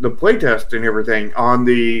the playtest and everything on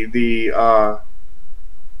the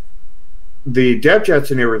dev chats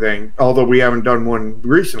and everything, although we haven't done one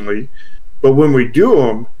recently, but when we do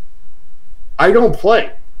them, I don't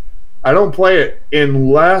play it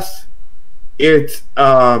unless it's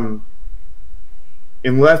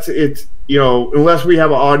unless we have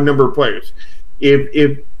an odd number of players.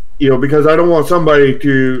 If because I don't want somebody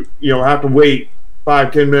to have to wait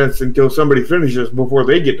 5-10 minutes until somebody finishes before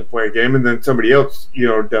they get to play a game, and then somebody else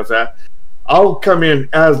does that. I'll come in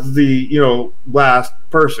as the last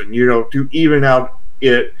person to even out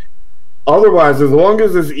it. Otherwise, as long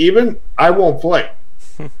as it's even, I won't play.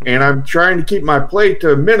 And I'm trying to keep my play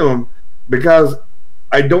to a minimum because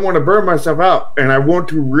I don't want to burn myself out, and I want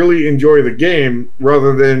to really enjoy the game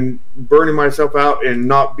rather than burning myself out and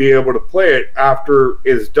not be able to play it after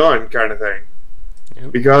it's done, kind of thing.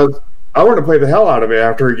 Yep. Because I want to play the hell out of it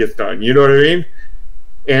after it gets done. You know what I mean?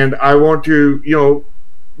 And I want to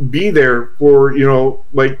be there for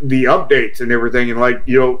like the updates and everything, and like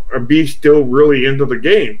be still really into the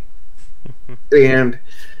game. And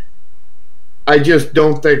I just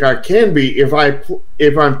don't think I can be if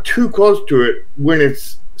I'm too close to it when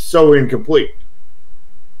it's so incomplete.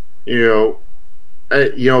 Because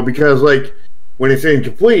like when it's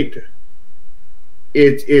incomplete,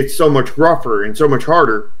 it's so much rougher and so much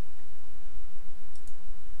harder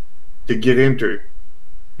to get into.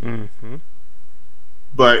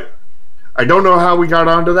 But I don't know how we got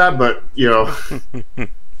onto that, but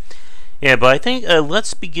Yeah, but I think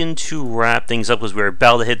let's begin to wrap things up as we're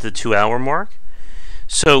about to hit the 2-hour mark.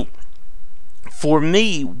 So, for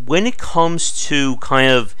me, when it comes to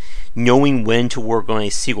kind of knowing when to work on a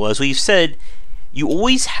sequel, as we've said, you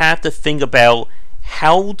always have to think about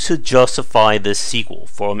how to justify this sequel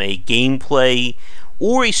from a gameplay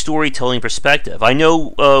or a storytelling perspective. I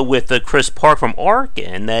know with Chris Park from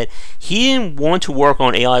Arkin that he didn't want to work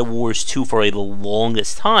on AI Wars 2 for the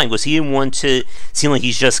longest time because he didn't want to seem like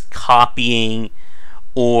he's just copying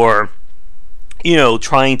or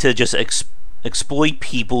trying to just exploit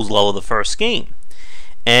people's love of the first game.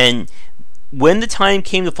 And when the time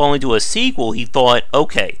came to finally do a sequel, he thought,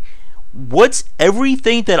 okay, what's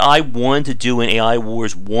everything that I wanted to do in AI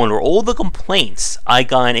Wars 1, or all the complaints I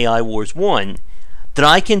got in AI Wars 1, that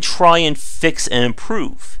I can try and fix and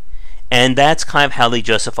improve? And that's kind of how they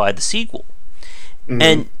justified the sequel.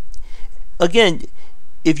 And again,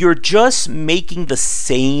 if you're just making the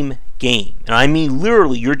same game, and I mean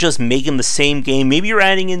literally you're just making the same game, maybe you're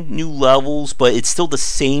adding in new levels, but it's still the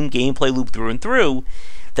same gameplay loop through and through,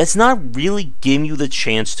 that's not really giving you the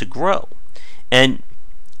chance to grow. And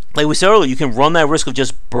like we said earlier, you can run that risk of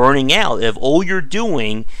just burning out if all you're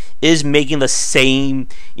doing is making the same,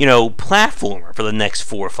 platformer for the next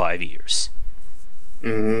 4 or 5 years.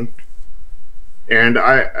 And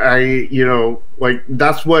I like,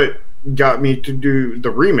 that's what got me to do the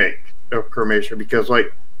remake of Cremation, because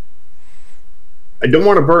like, I don't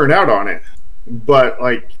want to burn out on it, but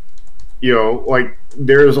like, like,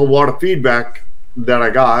 there's a lot of feedback that I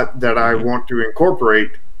got that I want to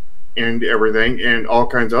incorporate and everything and all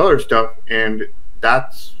kinds of other stuff, and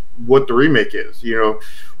that's what the remake is. You know,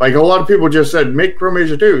 like a lot of people just said make Chrome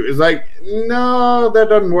Asia 2. It's like, no, that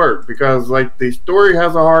doesn't work, because like the story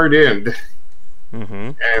has a hard end.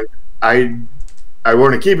 And I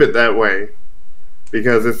want to keep it that way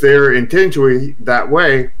because it's there intentionally that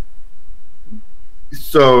way.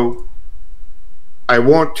 So I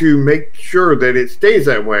want to make sure that it stays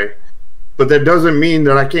that way, but that doesn't mean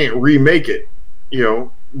that I can't remake it, you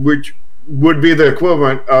know, which would be the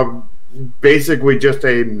equivalent of basically just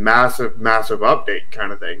a massive update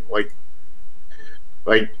kind of thing, like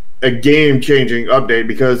a game-changing update,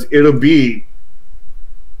 because it'll be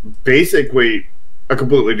basically a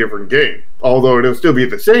completely different game. Although it'll still be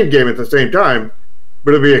the same game at the same time,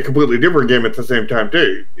 but it'll be a completely different game at the same time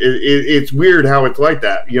too. It's weird how it's like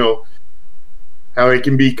that, you know, how it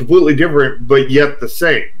can be completely different but yet the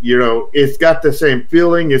same. You know, it's got the same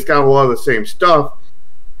feeling, it's got a lot of the same stuff.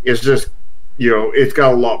 It's just, you know, it's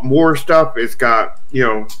got a lot more stuff. It's got, you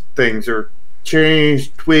know, things are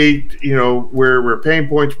changed, tweaked, you know, where pain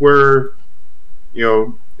points were, you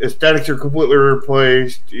know, aesthetics are completely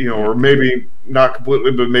replaced, you know, or maybe not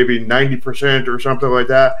completely, but maybe 90% or something like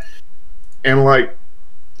that. And like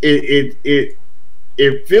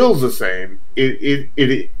it feels the same.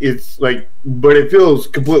 It's like, but it feels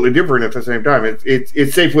completely different at the same time.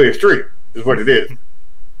 It's safely extreme is what it is.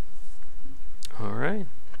 All right.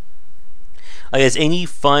 I guess any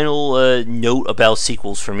final note about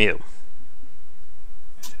sequels from you?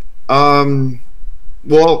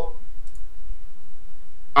 Well,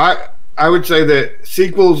 I would say that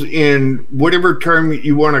sequels, in whatever term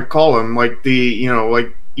you want to call them, like the, you know,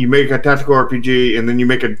 like you make a tactical RPG and then you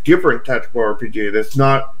make a different tactical RPG that's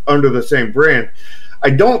not under the same brand.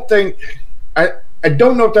 I don't think I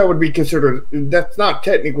don't know if that would be considered. That's not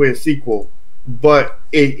technically a sequel, but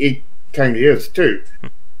it kind of is too.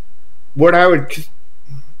 What I would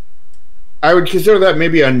consider that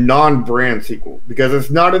maybe a non-brand sequel, because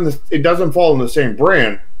it's not in the, it doesn't fall in the same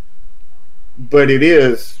brand, but it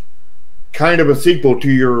is kind of a sequel to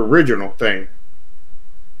your original thing.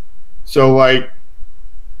 So like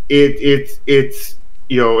it's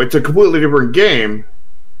you know, it's a completely different game,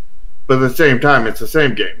 but at the same time it's the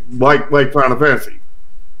same game, like Final Fantasy,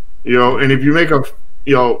 you know. And if you make a,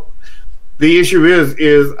 you know, the issue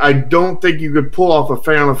is I don't think you could pull off a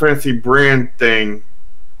Final Fantasy brand thing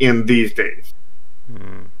in these days.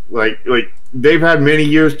 Like they've had many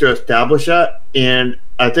years to establish that, and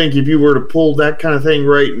I think if you were to pull that kind of thing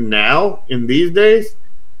right now in these days,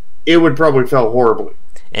 it would probably fail horribly.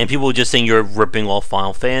 And people would just think you're ripping off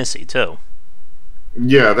Final Fantasy too.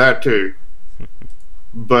 Yeah, that too.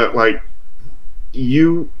 But like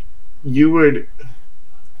you would,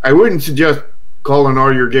 I wouldn't suggest calling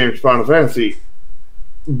all your games Final Fantasy,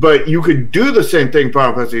 but you could do the same thing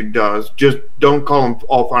Final Fantasy does, just don't call them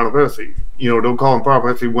all Final Fantasy. You know, don't call them Final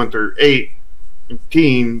Fantasy 1 through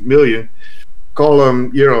 18 million. Call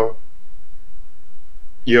them, you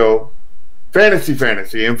know, Fantasy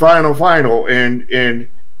and Final and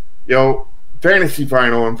you know, Fantasy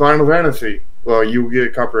Final and Final Fantasy. Well, you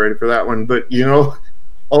get copyrighted for that one, but you know,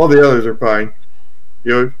 all the others are fine.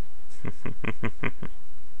 You know,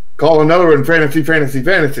 call another one Fantasy. Call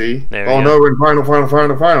another one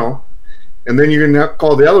Final, and then you can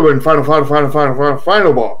call the other one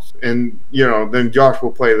Final Boss, and you know, then Josh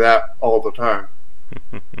will play that all the time.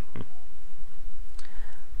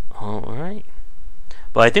 All right.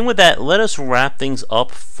 But I think with that, let us wrap things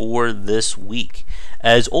up for this week.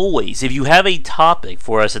 As always, if you have a topic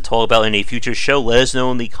for us to talk about in a future show, let us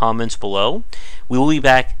know in the comments below. We will be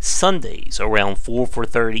back Sundays around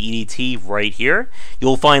 4:30 EDT right here.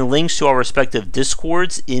 You'll find links to our respective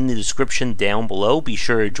Discords in the description down below. Be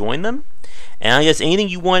sure to join them. And I guess anything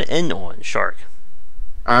you want to end on, Shark?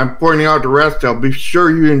 I'm pointing out the rest. I'll be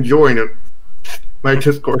sure you enjoy it. My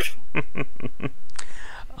Discord.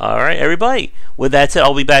 Alright, everybody. With that said,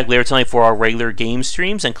 I'll be back later tonight for our regular game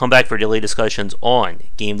streams and come back for daily discussions on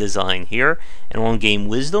game design here and on game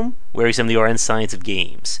wisdom, where we examine the art and science of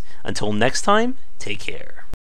games. Until next time, take care.